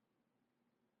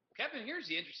 Kevin, here's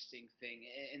the interesting thing,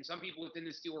 and some people within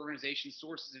the Steelers organization,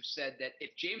 sources have said that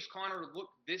if James Conner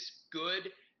looked this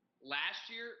good last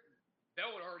year,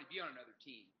 Bell would already be on another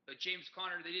team. But James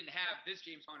Conner, they didn't have this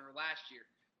James Conner last year.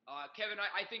 Kevin,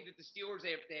 I think that the Steelers,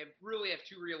 they really have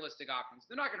 2 realistic options.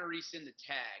 They're not going to rescind the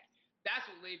tag. That's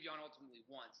what Le'Veon ultimately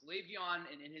wants. Le'Veon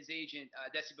and his agent,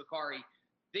 Desi Bakari,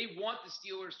 they want the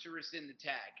Steelers to rescind the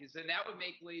tag because then that would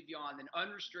make Le'Veon an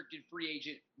unrestricted free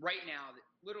agent right now that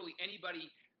literally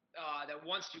anybody that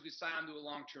wants to could sign on to a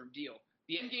long-term deal.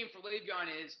 The end game for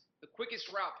Le'Veon is the quickest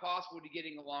route possible to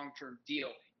getting a long-term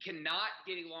deal. Cannot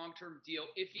get a long-term deal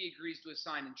if he agrees to a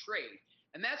sign and trade.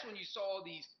 And that's when you saw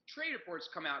these trade reports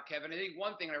come out, Kevin. I think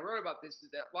one thing, and I wrote about this, is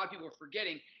that a lot of people are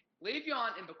forgetting,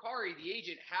 Le'Veon and Bakari, the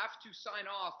agent, have to sign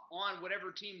off on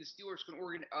whatever team the Steelers can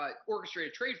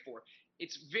orchestrate a trade for.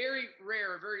 It's very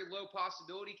rare, very low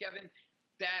possibility, Kevin,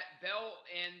 that Bell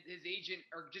and his agent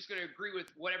are just going to agree with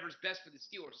whatever's best for the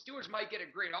Steelers. The Steelers might get a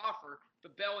great offer,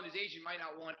 but Bell and his agent might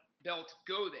not want Bell to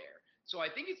go there. So I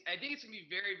think it's going to be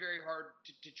very, very hard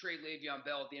to trade Le'Veon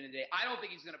Bell at the end of the day. I don't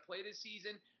think he's going to play this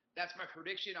season. That's my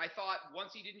prediction. I thought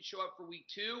once he didn't show up for week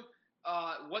 2,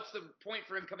 what's the point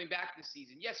for him coming back this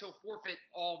season? Yes, he'll forfeit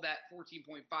all that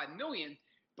 $14.5 million,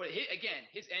 but again,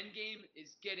 his end game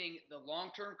is getting the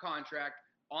long-term contract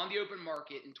on the open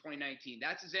market in 2019.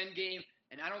 That's his end game,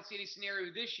 and I don't see any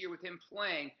scenario this year with him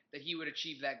playing that he would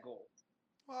achieve that goal.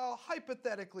 Well,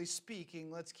 hypothetically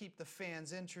speaking, let's keep the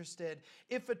fans interested.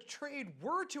 If a trade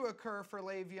were to occur for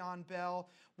Le'Veon Bell,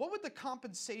 what would the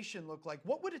compensation look like?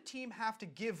 What would a team have to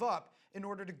give up in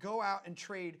order to go out and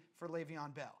trade for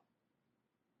Le'Veon Bell?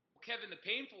 Kevin, the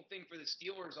painful thing for the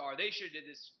Steelers they should have did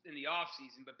this in the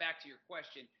offseason, but back to your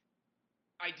question,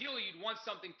 ideally you'd want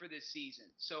something for this season.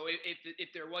 So if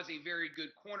there was a very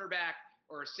good cornerback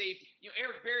or a safety,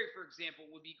 Eric Berry, for example,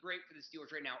 would be great for the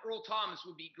Steelers right now. Earl Thomas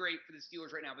would be great for the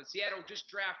Steelers right now, but Seattle just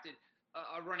drafted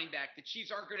a running back. The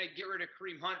Chiefs aren't going to get rid of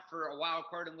Kareem Hunt for a wild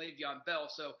card and Le'Veon Bell.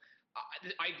 So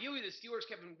ideally the Steelers,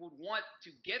 Kevin, would want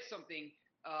to get something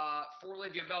for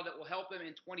Le'Veon Bell that will help them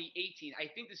in 2018.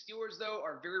 I think the Steelers, though,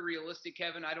 are very realistic,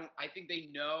 Kevin. I think they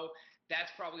know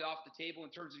that's probably off the table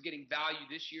in terms of getting value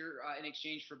this year in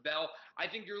exchange for Bell. I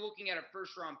think you're looking at a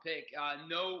first-round pick.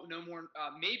 No more,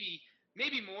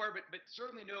 maybe more, but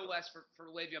certainly no less for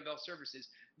Le'Veon Bell services.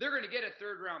 They're going to get a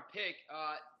third-round pick,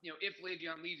 if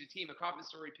Le'Veon leaves the team, a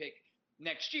compensatory pick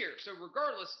next year. So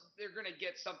regardless, they're going to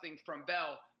get something from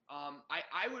Bell.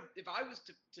 I would, if I was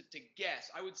to guess,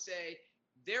 I would say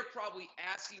they're probably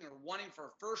asking or wanting for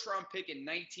a first-round pick in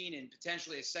 19 and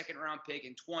potentially a second-round pick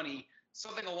in 20,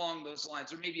 something along those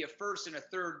lines, or maybe a first and a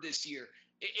third this year.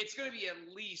 It's going to be at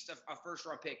least a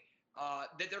first-round pick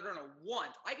that they're going to want.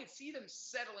 I could see them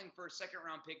settling for a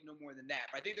second-round pick, no more than that.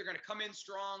 I think they're going to come in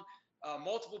strong,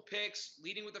 multiple picks,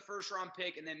 leading with the first-round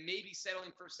pick, and then maybe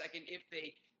settling for a second if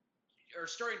they are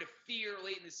starting to fear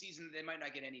late in the season that they might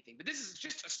not get anything. But this is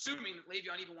just assuming that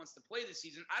Le'Veon even wants to play this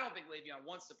season. I don't think Le'Veon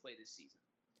wants to play this season.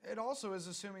 It also is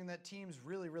assuming that teams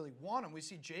really, really want him. We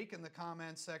see Jake in the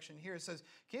comments section here. It says,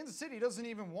 Kansas City doesn't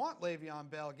even want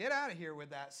Le'Veon Bell. Get out of here with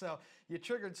that. So you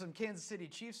triggered some Kansas City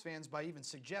Chiefs fans by even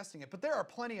suggesting it. But there are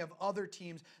plenty of other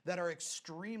teams that are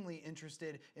extremely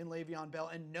interested in Le'Veon Bell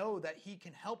and know that he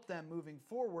can help them moving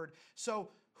forward. So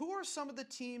who are some of the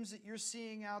teams that you're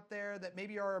seeing out there that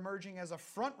maybe are emerging as a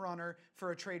front runner for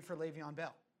a trade for Le'Veon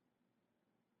Bell?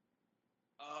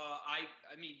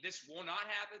 I mean, this will not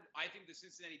happen. I think the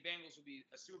Cincinnati Bengals will be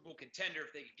a Super Bowl contender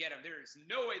if they could get him. There is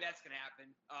no way that's going to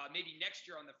happen. Maybe next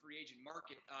year on the free agent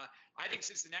market. I think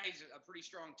Cincinnati's a pretty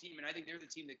strong team, and I think they're the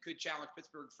team that could challenge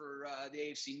Pittsburgh for the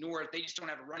AFC North. They just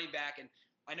don't have a running back, and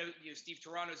I know Steve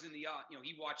Toronto's in the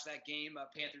he watched that game,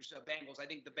 Panthers Bengals. I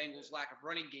think the Bengals' lack of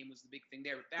running game was the big thing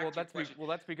there. That's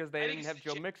because they didn't have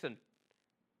Joe Mixon.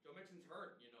 Joe Mixon's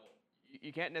hurt.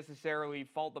 You can't necessarily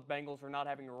fault the Bengals for not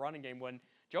having a running game when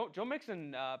Joe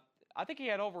Mixon, I think he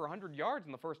had over 100 yards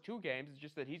in the first two games. It's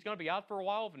just that he's going to be out for a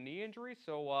while with a knee injury.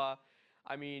 So,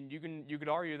 I mean, you could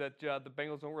argue that the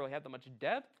Bengals don't really have that much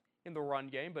depth in the run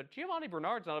game. But Giovanni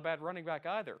Bernard's not a bad running back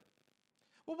either.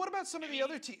 Well, what about some of the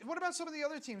other teams? What about some of the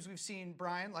other teams we've seen,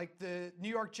 Brian, like the New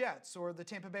York Jets or the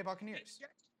Tampa Bay Buccaneers?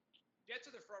 Jets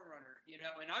are the front runner,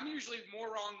 and I'm usually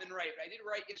more wrong than right. But I did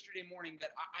right yesterday morning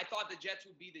that I thought the Jets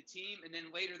would be the team, and then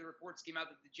later the reports came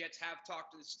out that the Jets have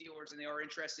talked to the Steelers and they are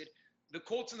interested. The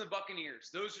Colts and the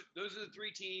Buccaneers, those are the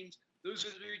three teams. Those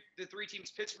are the three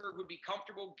teams Pittsburgh would be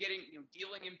comfortable getting,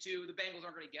 dealing him to. The Bengals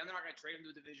aren't going to get him. They're not going to trade him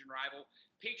to a division rival.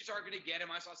 Patriots aren't going to get him.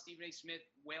 I saw Stephen A. Smith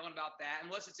wailing about that,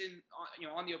 unless it's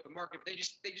on the open market. But they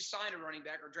just signed a running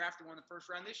back or drafted one in the first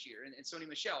round this year, and Sony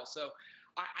Michel. So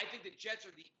I think the Jets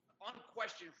are the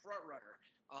unquestioned front runner.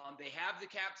 They have the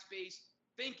cap space.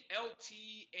 Think LT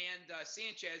and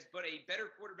Sanchez, but a better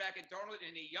quarterback in Darnold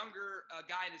and a younger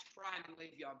guy in his prime than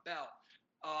Le'Veon Bell.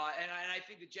 And I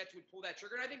think the Jets would pull that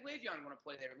trigger, and I think Le'Veon would want to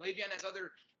play there. Le'Veon has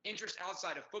other interests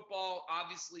outside of football.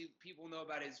 Obviously, people know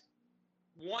about his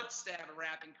wants to have a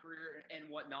rapping career and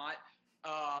whatnot.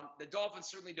 The Dolphins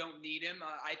certainly don't need him.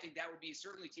 I think that would be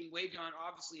certainly a team. Le'Veon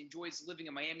obviously enjoys living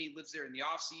in Miami, lives there in the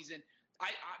offseason.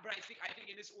 But I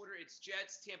think in this order, it's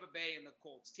Jets, Tampa Bay, and the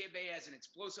Colts. Tampa Bay has an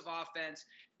explosive offense.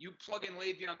 You plug in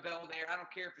Le'Veon Bell there. I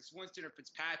don't care if it's Winston or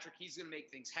Fitzpatrick. He's going to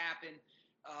make things happen.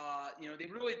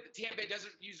 Tampa Bay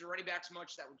doesn't use the running backs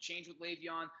much. That would change with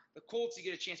Le'Veon. The Colts, you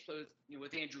get a chance to play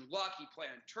with Andrew Luck. He play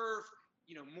on turf.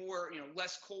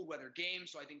 Less cold weather games.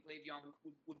 So I think Le'Veon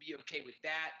would be okay with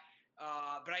that.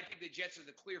 But I think the Jets are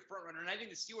the clear front runner, and I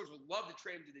think the Steelers would love to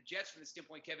trade him to the Jets from the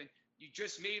standpoint, Kevin. You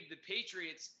just made the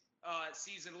Patriots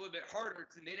season a little bit harder,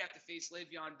 because they'd have to face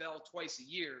Le'Veon Bell twice a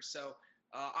year. So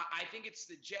I think it's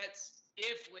the Jets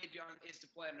if Le'Veon is to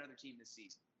play on another team this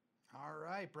season. All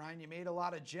right, Brian, you made a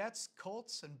lot of Jets,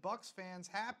 Colts, and Bucs fans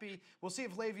happy. We'll see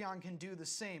if Le'Veon can do the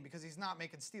same, because he's not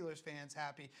making Steelers fans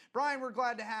happy. Brian, we're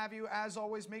glad to have you. As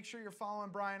always, make sure you're following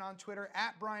Brian on Twitter,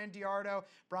 @BrianDiardo.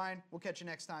 Brian, we'll catch you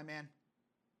next time, man.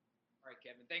 All right,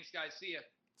 Kevin. Thanks, guys. See ya.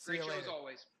 See Great you show later. as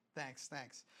always. Thanks.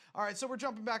 All right, so we're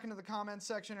jumping back into the comments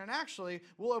section, and actually,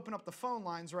 we'll open up the phone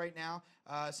lines right now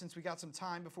since we got some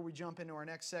time before we jump into our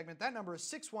next segment. That number is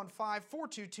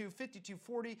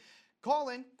 615-422-5240. Call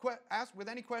in, ask with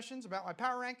any questions about my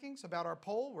power rankings, about our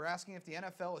poll. We're asking if the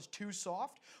NFL is too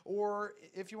soft, or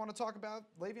if you want to talk about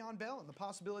Le'Veon Bell and the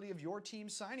possibility of your team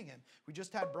signing him. We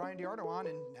just had Brian DiArdo on,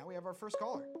 and now we have our first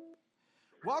caller.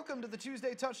 Welcome to the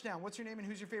Tuesday Touchdown. What's your name and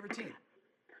who's your favorite team?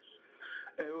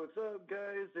 Hey, what's up,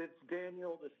 guys? It's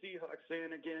Daniel, the Seahawks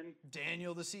fan again.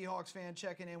 Daniel, the Seahawks fan,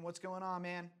 checking in. What's going on,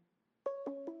 man?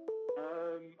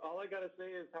 All I gotta say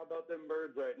is, how about them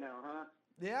birds right now, huh?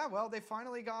 Yeah, well, they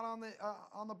finally got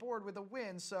on the board with a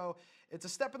win, so it's a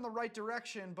step in the right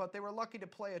direction. But they were lucky to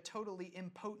play a totally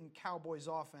impotent Cowboys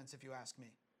offense, if you ask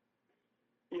me.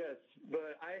 Yes,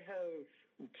 but I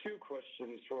have two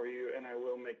questions for you, and I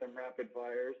will make them rapid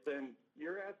fires. And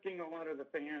you're asking a lot of the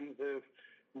fans if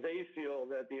they feel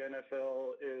that the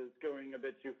NFL is going a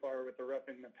bit too far with the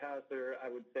roughing the passer. I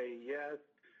would say yes.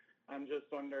 I'm just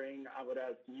wondering, I would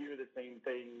ask you the same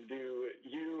thing. Do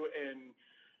you and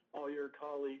all your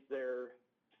colleagues there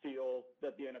feel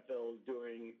that the NFL is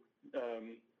doing,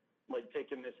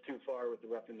 taking this too far with the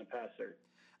roughing the passer?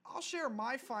 I'll share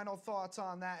my final thoughts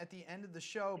on that at the end of the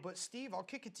show. But Steve, I'll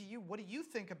kick it to you. What do you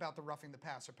think about the roughing the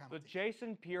passer penalty? The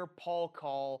Jason Pierre-Paul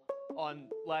call on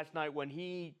last night when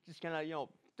he just kind of,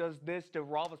 does this to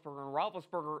Roethlisberger,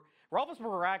 and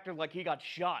Roethlisberger acted like he got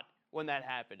shot when that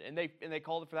happened, and they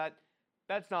called it for that.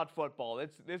 That's not football.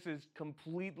 This is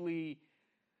completely.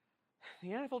 The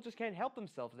NFL just can't help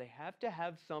themselves. They have to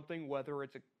have something, whether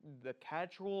it's the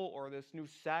catch rule or this new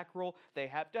sack rule. They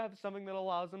have to have something that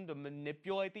allows them to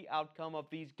manipulate the outcome of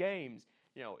these games.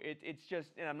 It's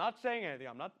just, and I'm not saying anything.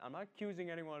 I'm not accusing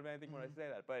anyone of anything when I say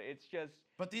that. But it's just.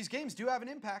 But these games do have an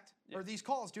impact, or these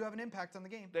calls do have an impact on the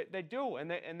game. They do, and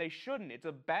they shouldn't. It's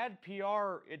a bad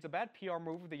PR. It's a bad PR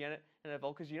move for the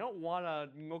NFL because you don't want to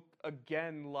look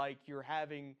again like you're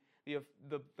having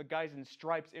the guys in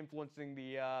stripes influencing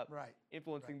the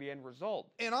the end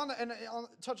result. And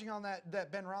touching on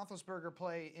that Ben Roethlisberger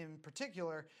play in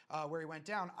particular, where he went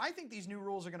down, I think these new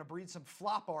rules are going to breed some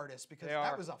flop artists because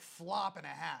that was a flop and a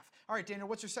half. All right, Daniel,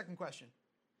 what's your second question?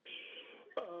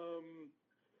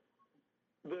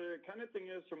 The kind of thing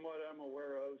is, from what I'm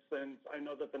aware of, since I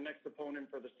know that the next opponent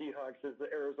for the Seahawks is the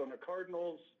Arizona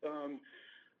Cardinals,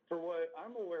 for what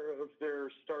I'm aware of, they're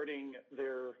starting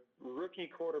their rookie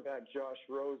quarterback Josh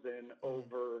Rosen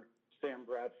over Sam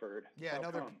Bradford. Yeah,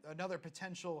 another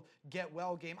potential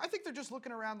get-well game. I think they're just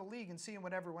looking around the league and seeing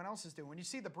what everyone else is doing. When you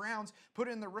see the Browns put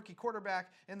in their rookie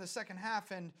quarterback in the second half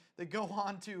and they go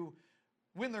on to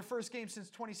win their first game since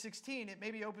 2016, it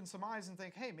maybe opens some eyes and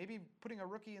think, hey, maybe putting a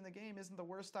rookie in the game isn't the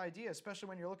worst idea, especially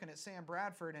when you're looking at Sam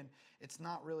Bradford and it's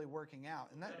not really working out.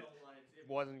 And that it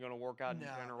wasn't going to work out in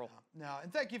general. No,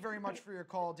 and thank you very much for your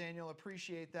call, Daniel.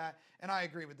 Appreciate that. And I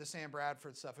agree with the Sam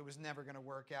Bradford stuff. It was never going to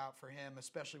work out for him,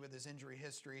 especially with his injury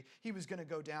history. He was going to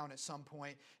go down at some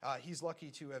point. He's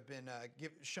lucky to have been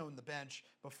shown the bench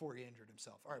before he injured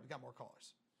himself. All right, we got more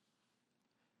callers.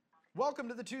 Welcome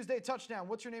to the Tuesday Touchdown.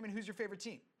 What's your name and who's your favorite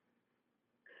team?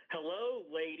 Hello,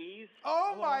 ladies.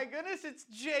 Oh, my goodness. It's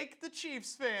Jake, the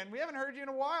Chiefs fan. We haven't heard you in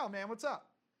a while, man. What's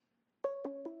up?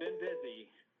 Been busy.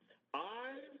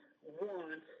 I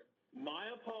want my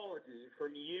apology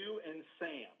from you and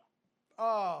Sam.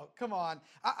 Oh, come on.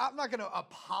 I'm not going to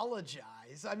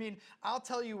apologize. I mean, I'll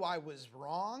tell you I was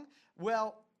wrong.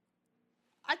 Well,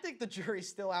 I think the jury's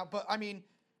still out, but I mean,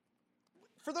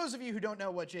 for those of you who don't know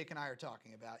what Jake and I are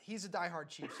talking about, he's a diehard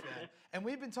Chiefs fan, and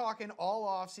we've been talking all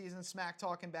offseason, smack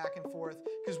talking back and forth,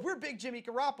 because we're big Jimmy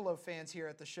Garoppolo fans here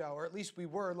at the show, or at least we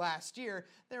were last year.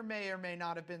 There may or may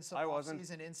not have been some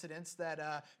offseason incidents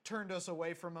that turned us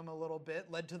away from him a little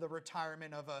bit, led to the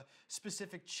retirement of a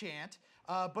specific chant.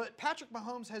 But Patrick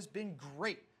Mahomes has been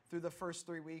great through the first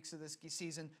 3 weeks of this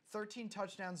season. 13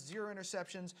 touchdowns, 0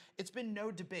 interceptions. It's been no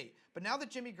debate. But now that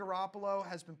Jimmy Garoppolo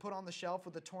has been put on the shelf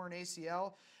with a torn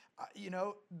ACL,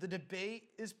 the debate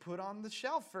is put on the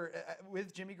shelf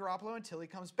with Jimmy Garoppolo until he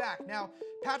comes back. Now,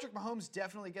 Patrick Mahomes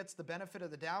definitely gets the benefit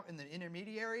of the doubt in the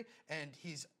intermediary, and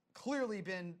he's clearly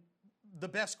been the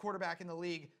best quarterback in the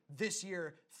league this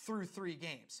year through 3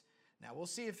 games. Now, we'll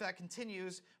see if that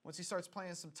continues once he starts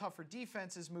playing some tougher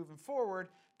defenses moving forward,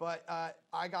 but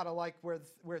I got to like where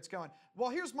it's going. Well,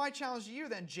 here's my challenge to you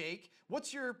then, Jake.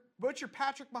 What's your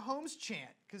Patrick Mahomes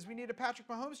chant? Because we need a Patrick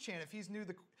Mahomes chant if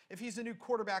he's the new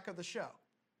quarterback of the show.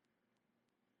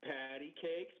 Patty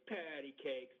cakes,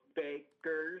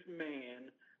 Baker's man.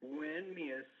 Win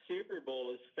me a Super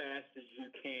Bowl as fast as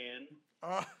you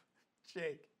can.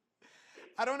 Jake.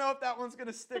 I don't know if that one's going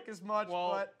to stick as much,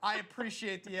 but I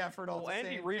appreciate the effort all the same.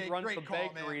 Andy Reid runs the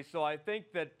bakery, so I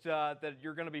think that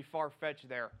you're going to be far-fetched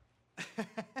there.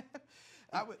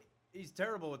 He's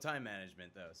terrible with time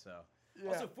management, though. So,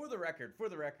 also for the record,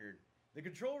 The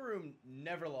control room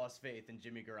never lost faith in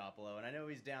Jimmy Garoppolo, and I know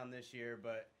he's down this year,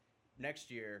 but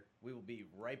next year we will be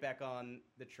right back on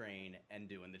the train and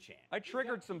doing the chant. I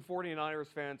triggered some 49ers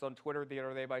fans on Twitter the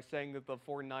other day by saying that the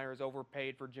 49ers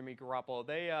overpaid for Jimmy Garoppolo.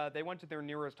 They went to their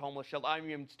nearest homeless shelter, I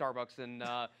mean Starbucks,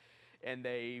 and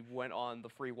they went on the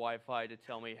free Wi-Fi to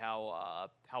tell me how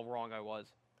wrong I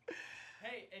was.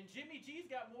 Hey, and Jimmy G's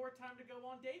got more time to go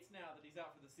on dates now that he's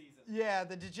out for the season. Yeah,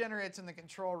 the degenerates in the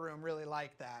control room really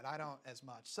like that. I don't as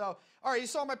much. So, all right, you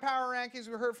saw my power rankings.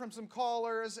 We heard from some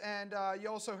callers, and you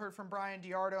also heard from Brian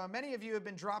Diardo. And many of you have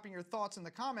been dropping your thoughts in the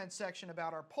comments section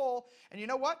about our poll. And you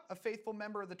know what? A faithful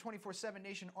member of the 24/7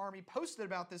 Nation Army posted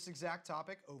about this exact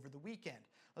topic over the weekend.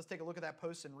 Let's take a look at that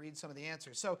post and read some of the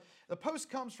answers. So the post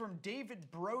comes from David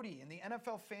Brody in the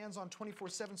NFL Fans on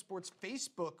 24/7 Sports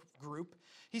Facebook group.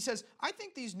 He says, I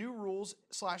think these new rules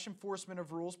 / enforcement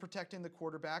of rules protecting the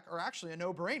quarterback are actually a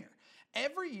no-brainer.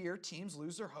 Every year, teams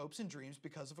lose their hopes and dreams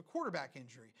because of a quarterback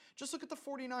injury. Just look at the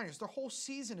 49ers. Their whole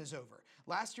season is over.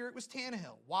 Last year, it was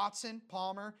Tannehill, Watson,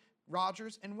 Palmer,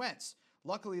 Rodgers, and Wentz.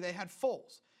 Luckily, they had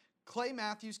Foles. Clay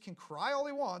Matthews can cry all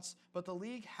he wants, but the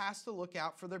league has to look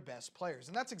out for their best players.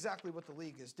 And that's exactly what the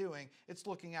league is doing. It's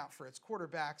looking out for its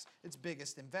quarterbacks, its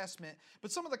biggest investment.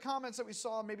 But some of the comments that we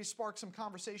saw maybe sparked some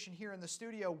conversation here in the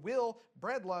studio. Will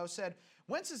Bredlow said,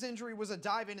 Wentz's injury was a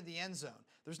dive into the end zone.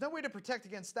 There's no way to protect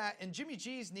against that, and Jimmy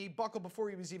G's knee buckled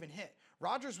before he was even hit.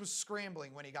 Rodgers was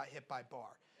scrambling when he got hit by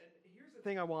Barr.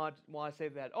 Thing I want to say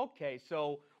that, okay,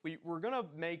 so we're going to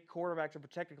make quarterbacks a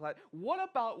protected class. What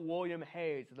about William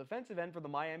Hayes, the defensive end for the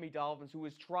Miami Dolphins, who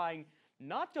was trying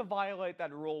not to violate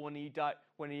that rule when he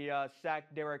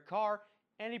sacked Derek Carr,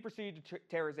 and he proceeded to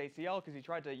tear his ACL because he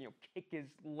tried to kick his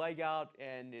leg out,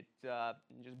 and it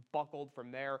just buckled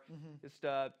from there. Just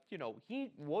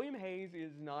William Hayes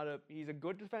is he's a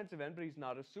good defensive end, but he's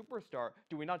not a superstar.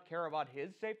 Do we not care about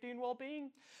his safety and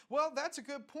well-being? Well, that's a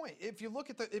good point. If you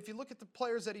look at the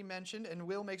players that he mentioned, and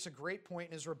Will makes a great point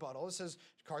in his rebuttal. It says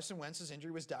Carson Wentz's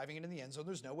injury was diving into the end zone.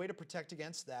 There's no way to protect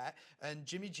against that. And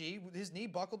Jimmy G, his knee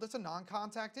buckled. That's a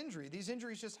non-contact injury. These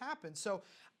injuries just happen. So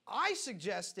I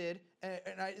suggested,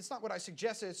 it's not what I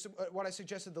suggested, it's what I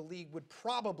suggested the league would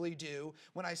probably do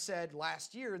when I said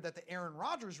last year that the Aaron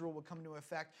Rodgers rule would come into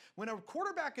effect. When a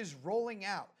quarterback is rolling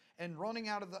out and running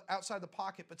outside the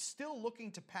pocket but still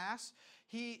looking to pass,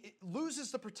 he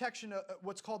loses the protection of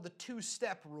what's called the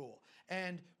two-step rule.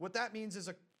 And what that means is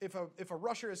if a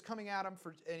rusher is coming at him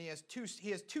and he has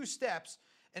two steps,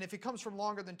 and if it comes from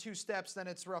longer than 2 steps, then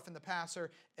it's roughing the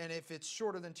passer. And if it's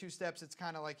shorter than 2 steps, it's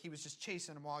kind of like he was just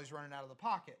chasing him while he's running out of the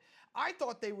pocket. I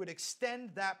thought they would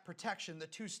extend that protection, the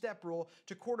two-step rule,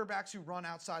 to quarterbacks who run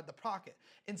outside the pocket.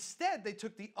 Instead, they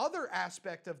took the other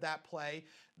aspect of that play,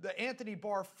 the Anthony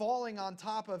Barr falling on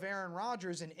top of Aaron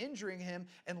Rodgers and injuring him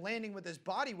and landing with his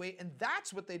body weight, and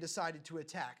that's what they decided to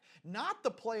attack. Not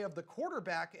the play of the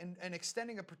quarterback and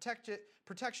extending a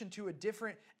protection to a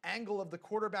different angle of the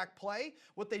quarterback play.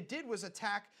 What they did was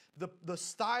attack the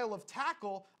style of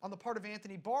tackle on the part of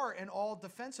Anthony Barr and all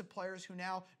defensive players who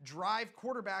now drive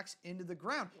quarterbacks into the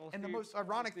ground. And the most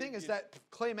ironic thing is that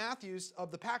Clay Matthews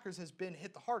of the Packers has been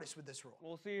hit the hardest with this rule.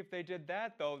 We'll see if they did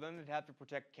that, though. Then they'd have to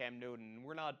protect Cam Newton.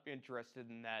 We're not interested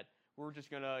in that. We're just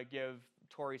going to give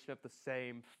Torrey Smith the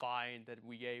same fine that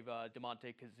we gave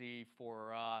DeMonte Kazee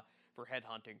for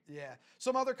headhunting. Yeah.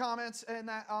 Some other comments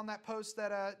on that post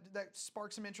that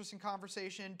sparked some interesting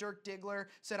conversation. Dirk Diggler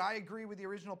said, I agree with the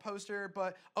original poster,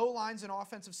 but O-lines and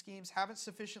offensive schemes haven't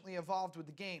sufficiently evolved with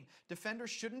the game.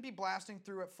 Defenders shouldn't be blasting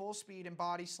through at full speed and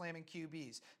body slamming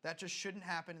QBs. That just shouldn't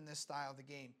happen in this style of the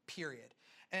game, period.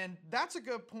 And that's a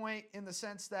good point in the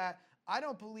sense that I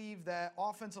don't believe that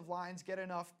offensive lines get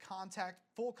enough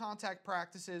full contact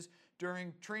practices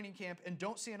during training camp and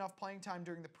don't see enough playing time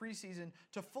during the preseason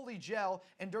to fully gel.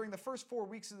 And during the first 4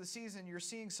 weeks of the season, you're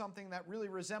seeing something that really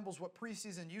resembles what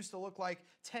preseason used to look like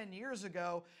 10 years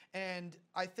ago. And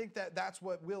I think that that's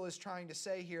what Will is trying to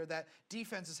say here, that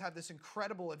defenses have this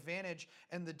incredible advantage,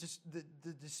 and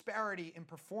the disparity in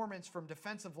performance from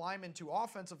defensive linemen to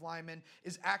offensive linemen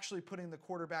is actually putting the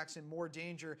quarterbacks in more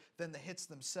danger than the hits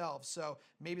themselves. So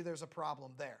maybe there's a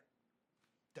problem there.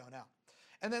 Don't know.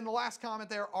 And then the last comment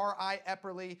there, R.I.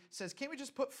 Epperly says, can't we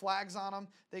just put flags on him?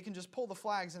 They can just pull the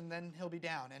flags and then he'll be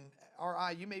down. And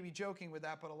R.I., you may be joking with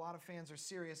that, but a lot of fans are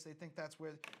serious. They think that's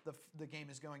where the game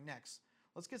is going next.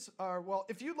 Let's get, well,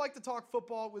 if you'd like to talk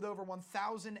football with over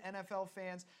 1,000 NFL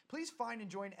fans, please find and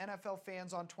join NFL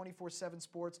Fans on 24/7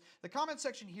 Sports. The comment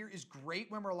section here is great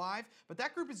when we're live, but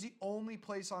that group is the only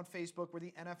place on Facebook where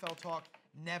the NFL talk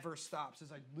never stops,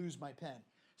 as I lose my pen.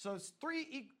 So it's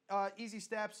 3 easy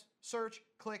steps: search,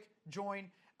 click, join.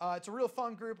 It's a real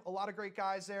fun group, a lot of great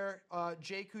guys there.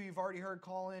 Jake, who you've already heard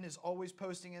call in, is always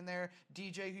posting in there.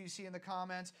 DJ, who you see in the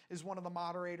comments, is one of the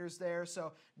moderators there.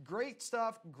 So great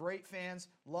stuff, great fans,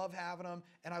 love having them,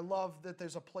 and I love that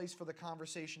there's a place for the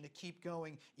conversation to keep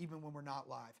going even when we're not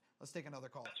live. Let's take another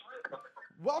call.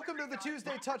 Welcome to the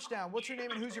Tuesday Touchdown. What's your name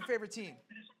and who's your favorite team?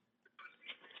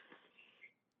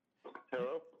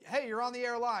 Hello? Hey, you're on the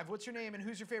air live. What's your name and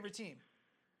who's your favorite team?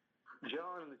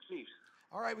 John and the Chiefs.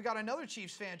 All right, we got another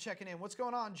Chiefs fan checking in. What's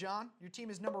going on, John? Your team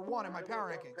is number 1 in my power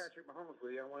rankings. Patrick Mahomes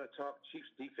with you. I want to talk Chiefs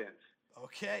defense.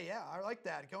 Okay, yeah, I like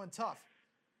that. Going tough.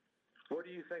 What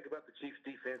do you think about the Chiefs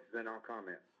defense? Then I'll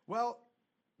comment. Well,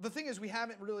 the thing is,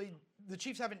 the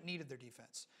Chiefs haven't needed their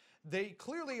defense. They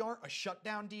clearly aren't a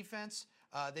shutdown defense.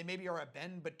 They maybe are a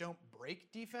bend but don't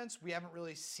break defense. We haven't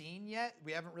really seen yet.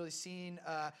 We haven't really seen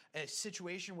a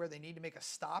situation where they need to make a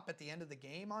stop at the end of the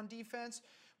game on defense.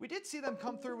 We did see them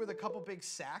come through with a couple big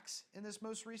sacks in this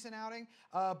most recent outing,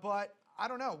 but I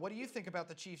don't know. What do you think about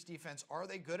the Chiefs' defense? Are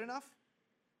they good enough?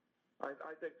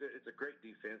 I think that it's a great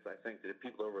defense. I think that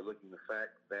people are overlooking the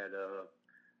fact that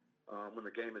when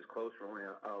the game is close, we're only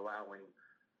allowing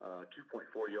 2.4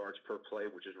 yards per play,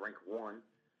 which is ranked 1.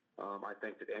 I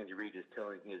think that Andy Reid is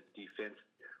telling his defense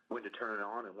when to turn it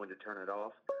on and when to turn it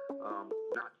off,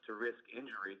 not to risk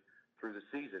injury through the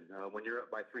season. When you're up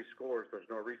by 3 scores, there's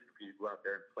no reason for you to go out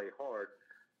there and play hard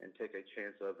and take a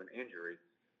chance of an injury.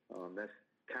 That's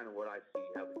kind of what I see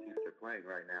how the Chiefs are playing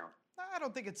right now. I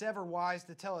don't think it's ever wise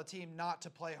to tell a team not to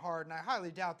play hard, and I highly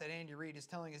doubt that Andy Reid is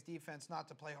telling his defense not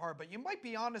to play hard, but you might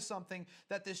be onto something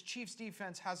that this Chiefs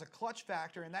defense has a clutch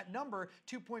factor, and that number,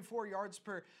 2.4 yards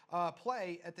per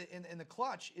play in the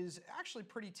clutch, is actually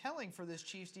pretty telling for this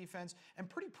Chiefs defense and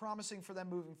pretty promising for them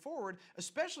moving forward,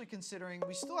 especially considering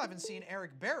we still haven't seen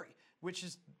Eric Berry, which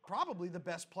is probably the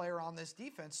best player on this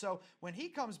defense. So when he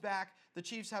comes back, the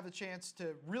Chiefs have a chance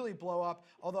to really blow up.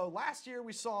 Although last year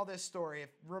we saw this story.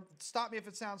 Stop me if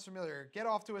it sounds familiar. Get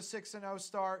off to a 6-0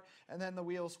 start, and then the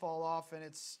wheels fall off, and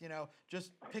it's,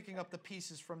 just picking up the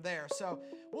pieces from there. So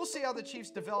we'll see how the Chiefs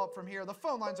develop from here. The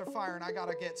phone lines are firing. I got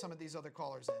to get some of these other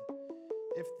callers in.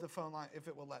 If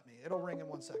it will let me. It'll ring in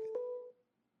 1 second.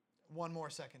 One more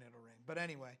second it'll ring. But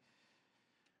anyway,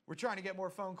 we're trying to get more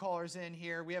phone callers in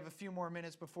here. We have a few more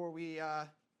minutes before we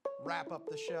wrap up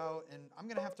the show, and I'm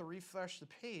going to have to refresh the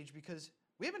page because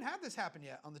we haven't had this happen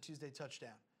yet on the Tuesday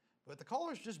Touchdown. But the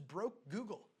callers just broke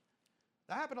Google.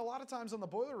 That happened a lot of times on the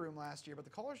Boiler Room last year, but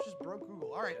the callers just broke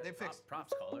Google. All right, they fixed it.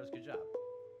 Props, callers. Good job.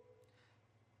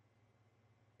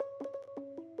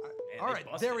 All right,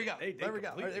 there we go. There we go.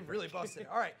 completely They've really broke. busted it.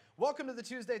 All right, welcome to the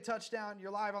Tuesday Touchdown.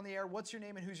 You're live on the air. What's your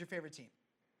name and who's your favorite team?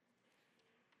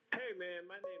 Hey, man,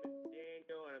 my name is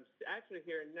Daniel, and I'm actually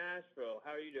here in Nashville.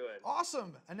 How are you doing?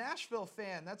 Awesome, a Nashville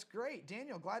fan. That's great.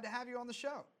 Daniel, glad to have you on the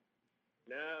show.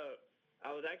 No,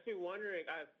 I was actually wondering.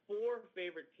 I have 4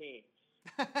 favorite teams.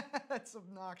 That's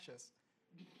obnoxious.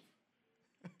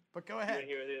 But go You ahead. want to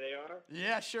hear who they are?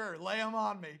 Yeah, sure. Lay them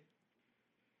on me.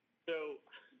 So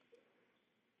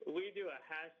we do a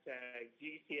hashtag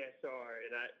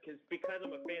GTSR, and because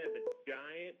I'm a fan of the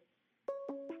Giants,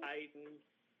 Titans,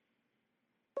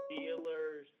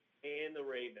 Steelers, and the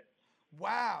Ravens.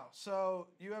 Wow. So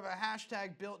you have a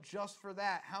hashtag built just for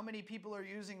that. How many people are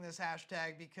using this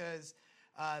hashtag? Because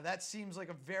that seems like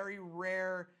a very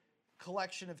rare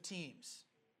collection of teams.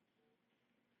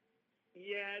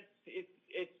 Yeah,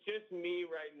 it's just me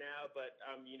right now, but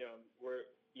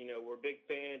we're big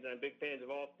fans, and I'm big fans of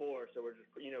all 4, so we're just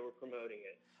we're promoting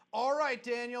it. All right,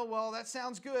 Daniel. Well, that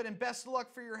sounds good, and best of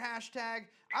luck for your hashtag.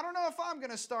 I don't know if I'm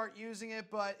going to start using it,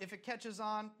 but if it catches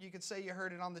on, you could say you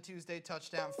heard it on the Tuesday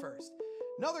Touchdown first.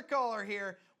 Another caller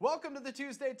here. Welcome to the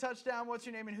Tuesday Touchdown. What's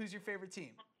your name and who's your favorite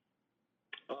team?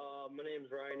 My name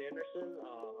is Ryan Anderson.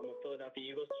 I'm a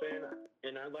Philadelphia Eagles fan,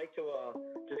 and I'd like to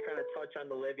just kind of touch on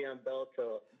the Le'Veon Bell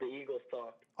to the Eagles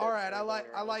talk. All right, I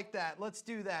like that. Let's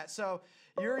do that. So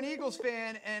you're an Eagles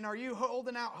fan, and are you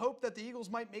holding out hope that the Eagles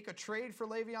might make a trade for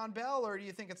Le'Veon Bell, or do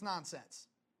you think it's nonsense?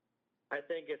 I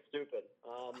think it's stupid.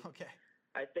 Okay.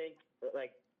 I think,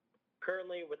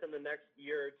 currently within the next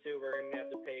year or two, we're going to have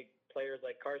to pay players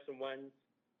like Carson Wentz,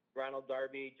 Ronald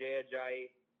Darby, Jay Ajayi,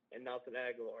 and Nelson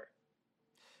Aguilar.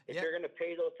 If you're going to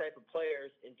pay those type of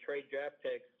players and trade draft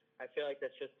picks, I feel like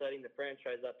that's just setting the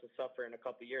franchise up to suffer in a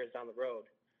couple years down the road.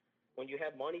 When you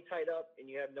have money tied up and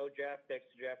you have no draft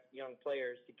picks to draft young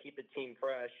players to keep the team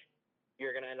fresh,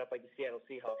 you're going to end up like the Seattle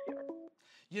Seahawks here.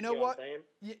 You know what what? I'm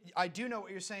saying? I do know what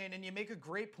you're saying, and you make a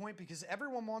great point because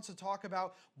everyone wants to talk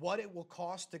about what it will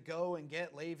cost to go and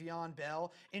get Le'Veon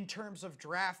Bell in terms of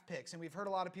draft picks. And we've heard a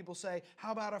lot of people say,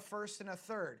 how about a first and a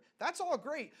third? That's all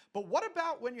great, but what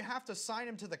about when you have to sign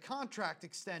him to the contract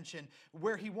extension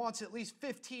where he wants at least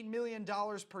 $15 million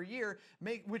per year,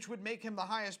 which would make him the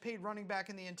highest paid running back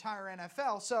in the entire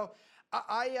NFL? So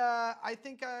I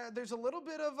think there's a little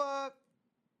bit of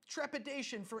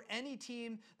trepidation for any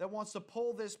team that wants to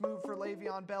pull this move for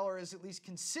Le'Veon Bell or is at least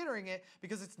considering it,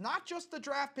 because it's not just the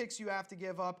draft picks you have to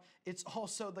give up, it's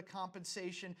also the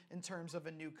compensation in terms of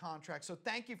a new contract. So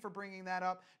thank you for bringing that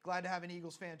up. Glad to have an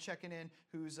Eagles fan checking in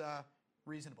who's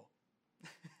reasonable.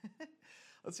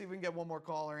 Let's see if we can get one more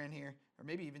caller in here, or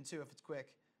maybe even two if it's quick.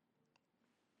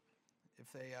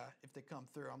 If they come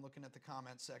through. I'm looking at the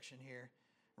comment section here.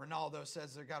 Ronaldo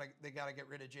says they gotta get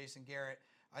rid of Jason Garrett.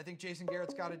 I think Jason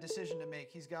Garrett's got a decision to make.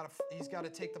 He's got to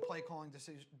take the play calling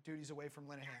duties away from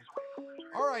Linehan.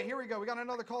 All right, here we go. We got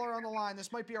another caller on the line.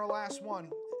 This might be our last one,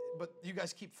 but you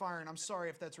guys keep firing. I'm sorry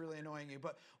if that's really annoying you.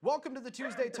 But welcome to the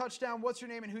Tuesday Touchdown. What's your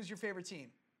name and who's your favorite team?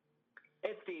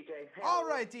 It's DJ. Hey, all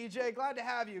right, DJ. Glad to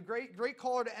have you. Great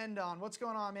caller to end on. What's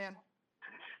going on, man?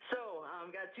 So,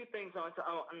 got two things on. So,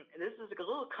 this is a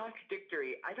little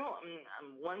contradictory. I don't.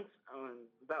 Once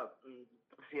about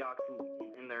Seahawks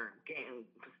in their game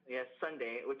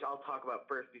Sunday, which I'll talk about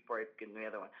first before I get into the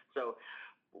other one. So,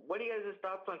 what are you guys'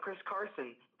 thoughts on Chris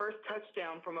Carson? First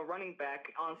touchdown from a running back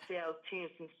on Seattle's team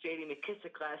since J.D.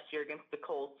 McKissick last year against the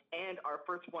Colts, and our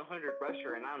first 100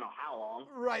 rusher in I don't know how long.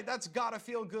 Right, that's got to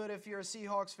feel good if you're a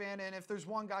Seahawks fan, and if there's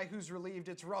one guy who's relieved,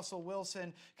 it's Russell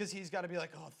Wilson, because he's got to be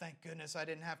like, oh, thank goodness I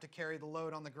didn't have to carry the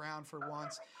load on the ground for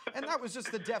once. And that was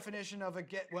just the definition of a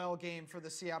get-well game for the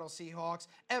Seattle Seahawks.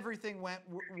 Everything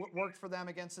worked for them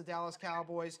against the Dallas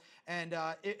Cowboys, and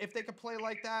if they could play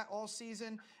like that all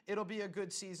season, it'll be a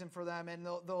good season for them, and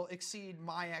they'll exceed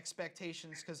my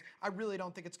expectations, because I really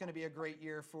don't think it's going to be a great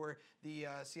year for the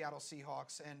Seattle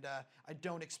Seahawks, and I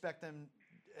don't expect them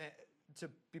to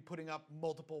be putting up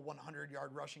multiple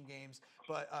 100-yard rushing games,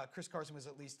 but Chris Carson was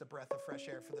at least a breath of fresh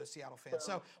air for the Seattle fans.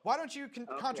 So why don't you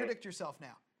contradict yourself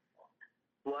now?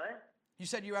 What? You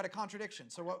said you had a contradiction,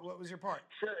 so what was your part?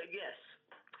 So, yes.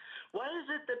 Why is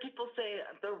it that people say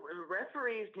the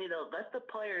referees need to let the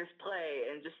players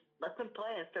play and just let them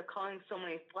play instead of calling so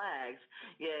many flags,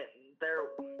 yet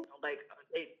they're like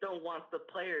they don't want the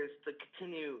players to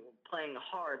continue playing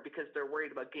hard because they're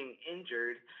worried about getting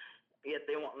injured, yet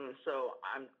they want them. So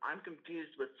I'm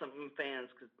confused with some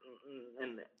fans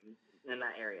in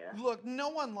that area. Look, no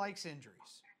one likes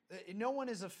injuries. No one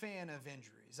is a fan of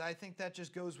injuries. I think that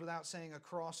just goes without saying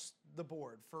across the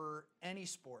board for any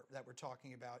sport that we're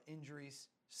talking about. Injuries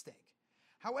stink.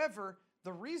 However,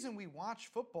 the reason we watch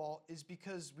football is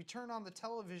because we turn on the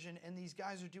television and these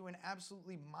guys are doing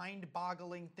absolutely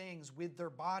mind-boggling things with their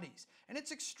bodies. And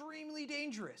it's extremely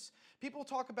dangerous. People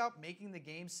talk about making the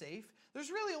game safe.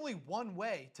 There's really only one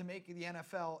way to make the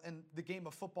NFL and the game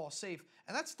of football safe,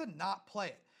 and that's to not play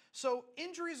it. So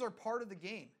injuries are part of the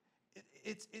game.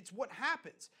 It's what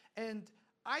happens. And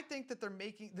I think that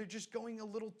they're just going a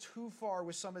little too far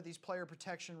with some of these player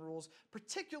protection rules,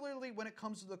 particularly when it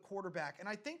comes to the quarterback. And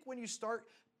I think when you start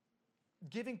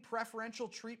giving preferential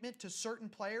treatment to certain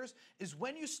players is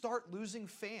when you start losing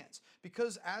fans.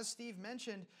 Because as Steve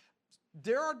mentioned,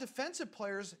 there are defensive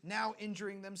players now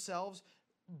injuring themselves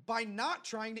by not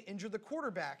trying to injure the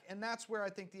quarterback. And that's where I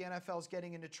think the NFL is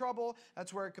getting into trouble.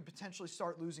 That's where it could potentially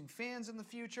start losing fans in the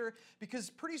future, because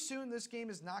pretty soon this game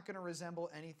is not going to resemble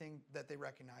anything that they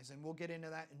recognize. And we'll get into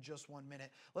that in just 1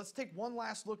 minute. Let's take one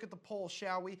last look at the poll,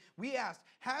 shall we? We asked,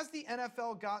 has the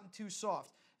NFL gotten too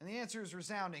soft? And the answer is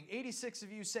resounding. 86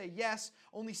 of you say yes,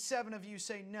 only 7 of you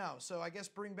say no. So I guess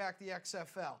bring back the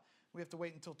XFL. We have to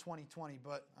wait until 2020,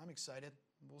 but I'm excited.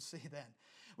 We'll see then.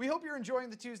 We hope you're enjoying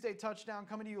the Tuesday Touchdown,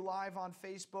 coming to you live on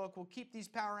Facebook. We'll keep these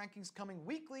power rankings coming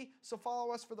weekly, so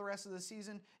follow us for the rest of the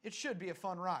season. It should be a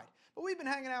fun ride. But we've been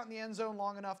hanging out in the end zone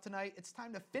long enough tonight. It's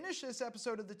time to finish this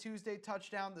episode of the Tuesday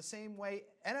Touchdown the same way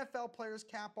NFL players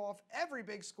cap off every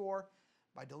big score,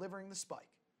 by delivering the spike.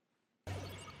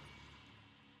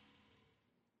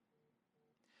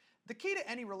 The key to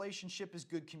any relationship is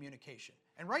good communication.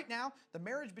 And right now, the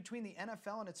marriage between the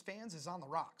NFL and its fans is on the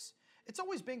rocks. It's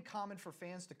always been common for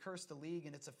fans to curse the league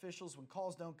and its officials when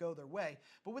calls don't go their way,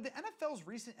 but with the NFL's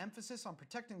recent emphasis on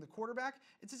protecting the quarterback,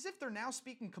 it's as if they're now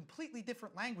speaking completely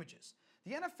different languages.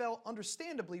 The NFL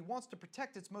understandably wants to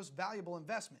protect its most valuable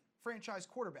investment, franchise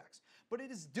quarterbacks, but it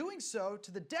is doing so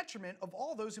to the detriment of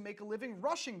all those who make a living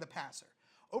rushing the passer.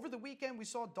 Over the weekend, we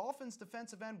saw Dolphins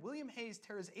defensive end William Hayes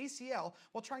tear his ACL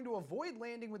while trying to avoid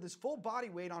landing with his full body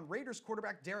weight on Raiders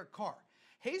quarterback Derek Carr.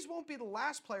 Hayes won't be the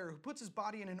last player who puts his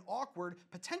body in an awkward,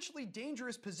 potentially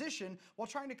dangerous position while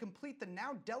trying to complete the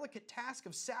now delicate task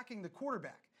of sacking the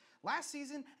quarterback. Last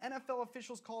season, NFL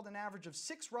officials called an average of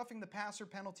 6 roughing the passer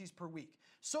penalties per week.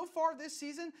 So far this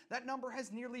season, that number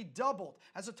has nearly doubled,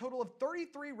 as a total of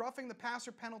 33 roughing the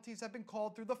passer penalties have been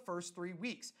called through the first 3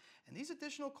 weeks. And these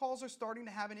additional calls are starting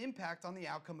to have an impact on the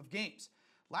outcome of games.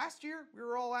 Last year, we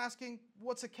were all asking,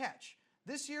 what's a catch?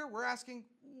 This year, we're asking,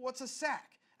 what's a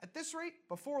sack? At this rate,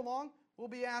 before long, we'll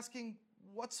be asking,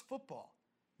 what's football?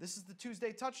 This is the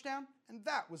Tuesday Touchdown, and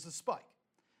that was the Spike.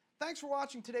 Thanks for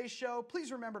watching today's show.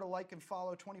 Please remember to like and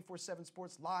follow 24/7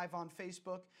 Sports Live on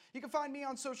Facebook. You can find me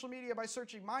on social media by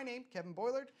searching my name, Kevin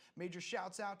Boylard. Major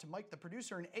shouts out to Mike the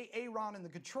producer and Ron in the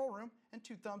control room, and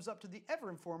 2 thumbs up to the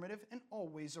ever-informative and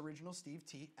always original Steve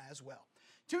T as well.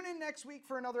 Tune in next week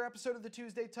for another episode of the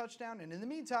Tuesday Touchdown, and in the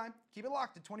meantime, keep it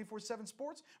locked to 24/7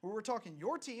 Sports, where we're talking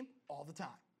your team all the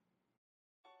time.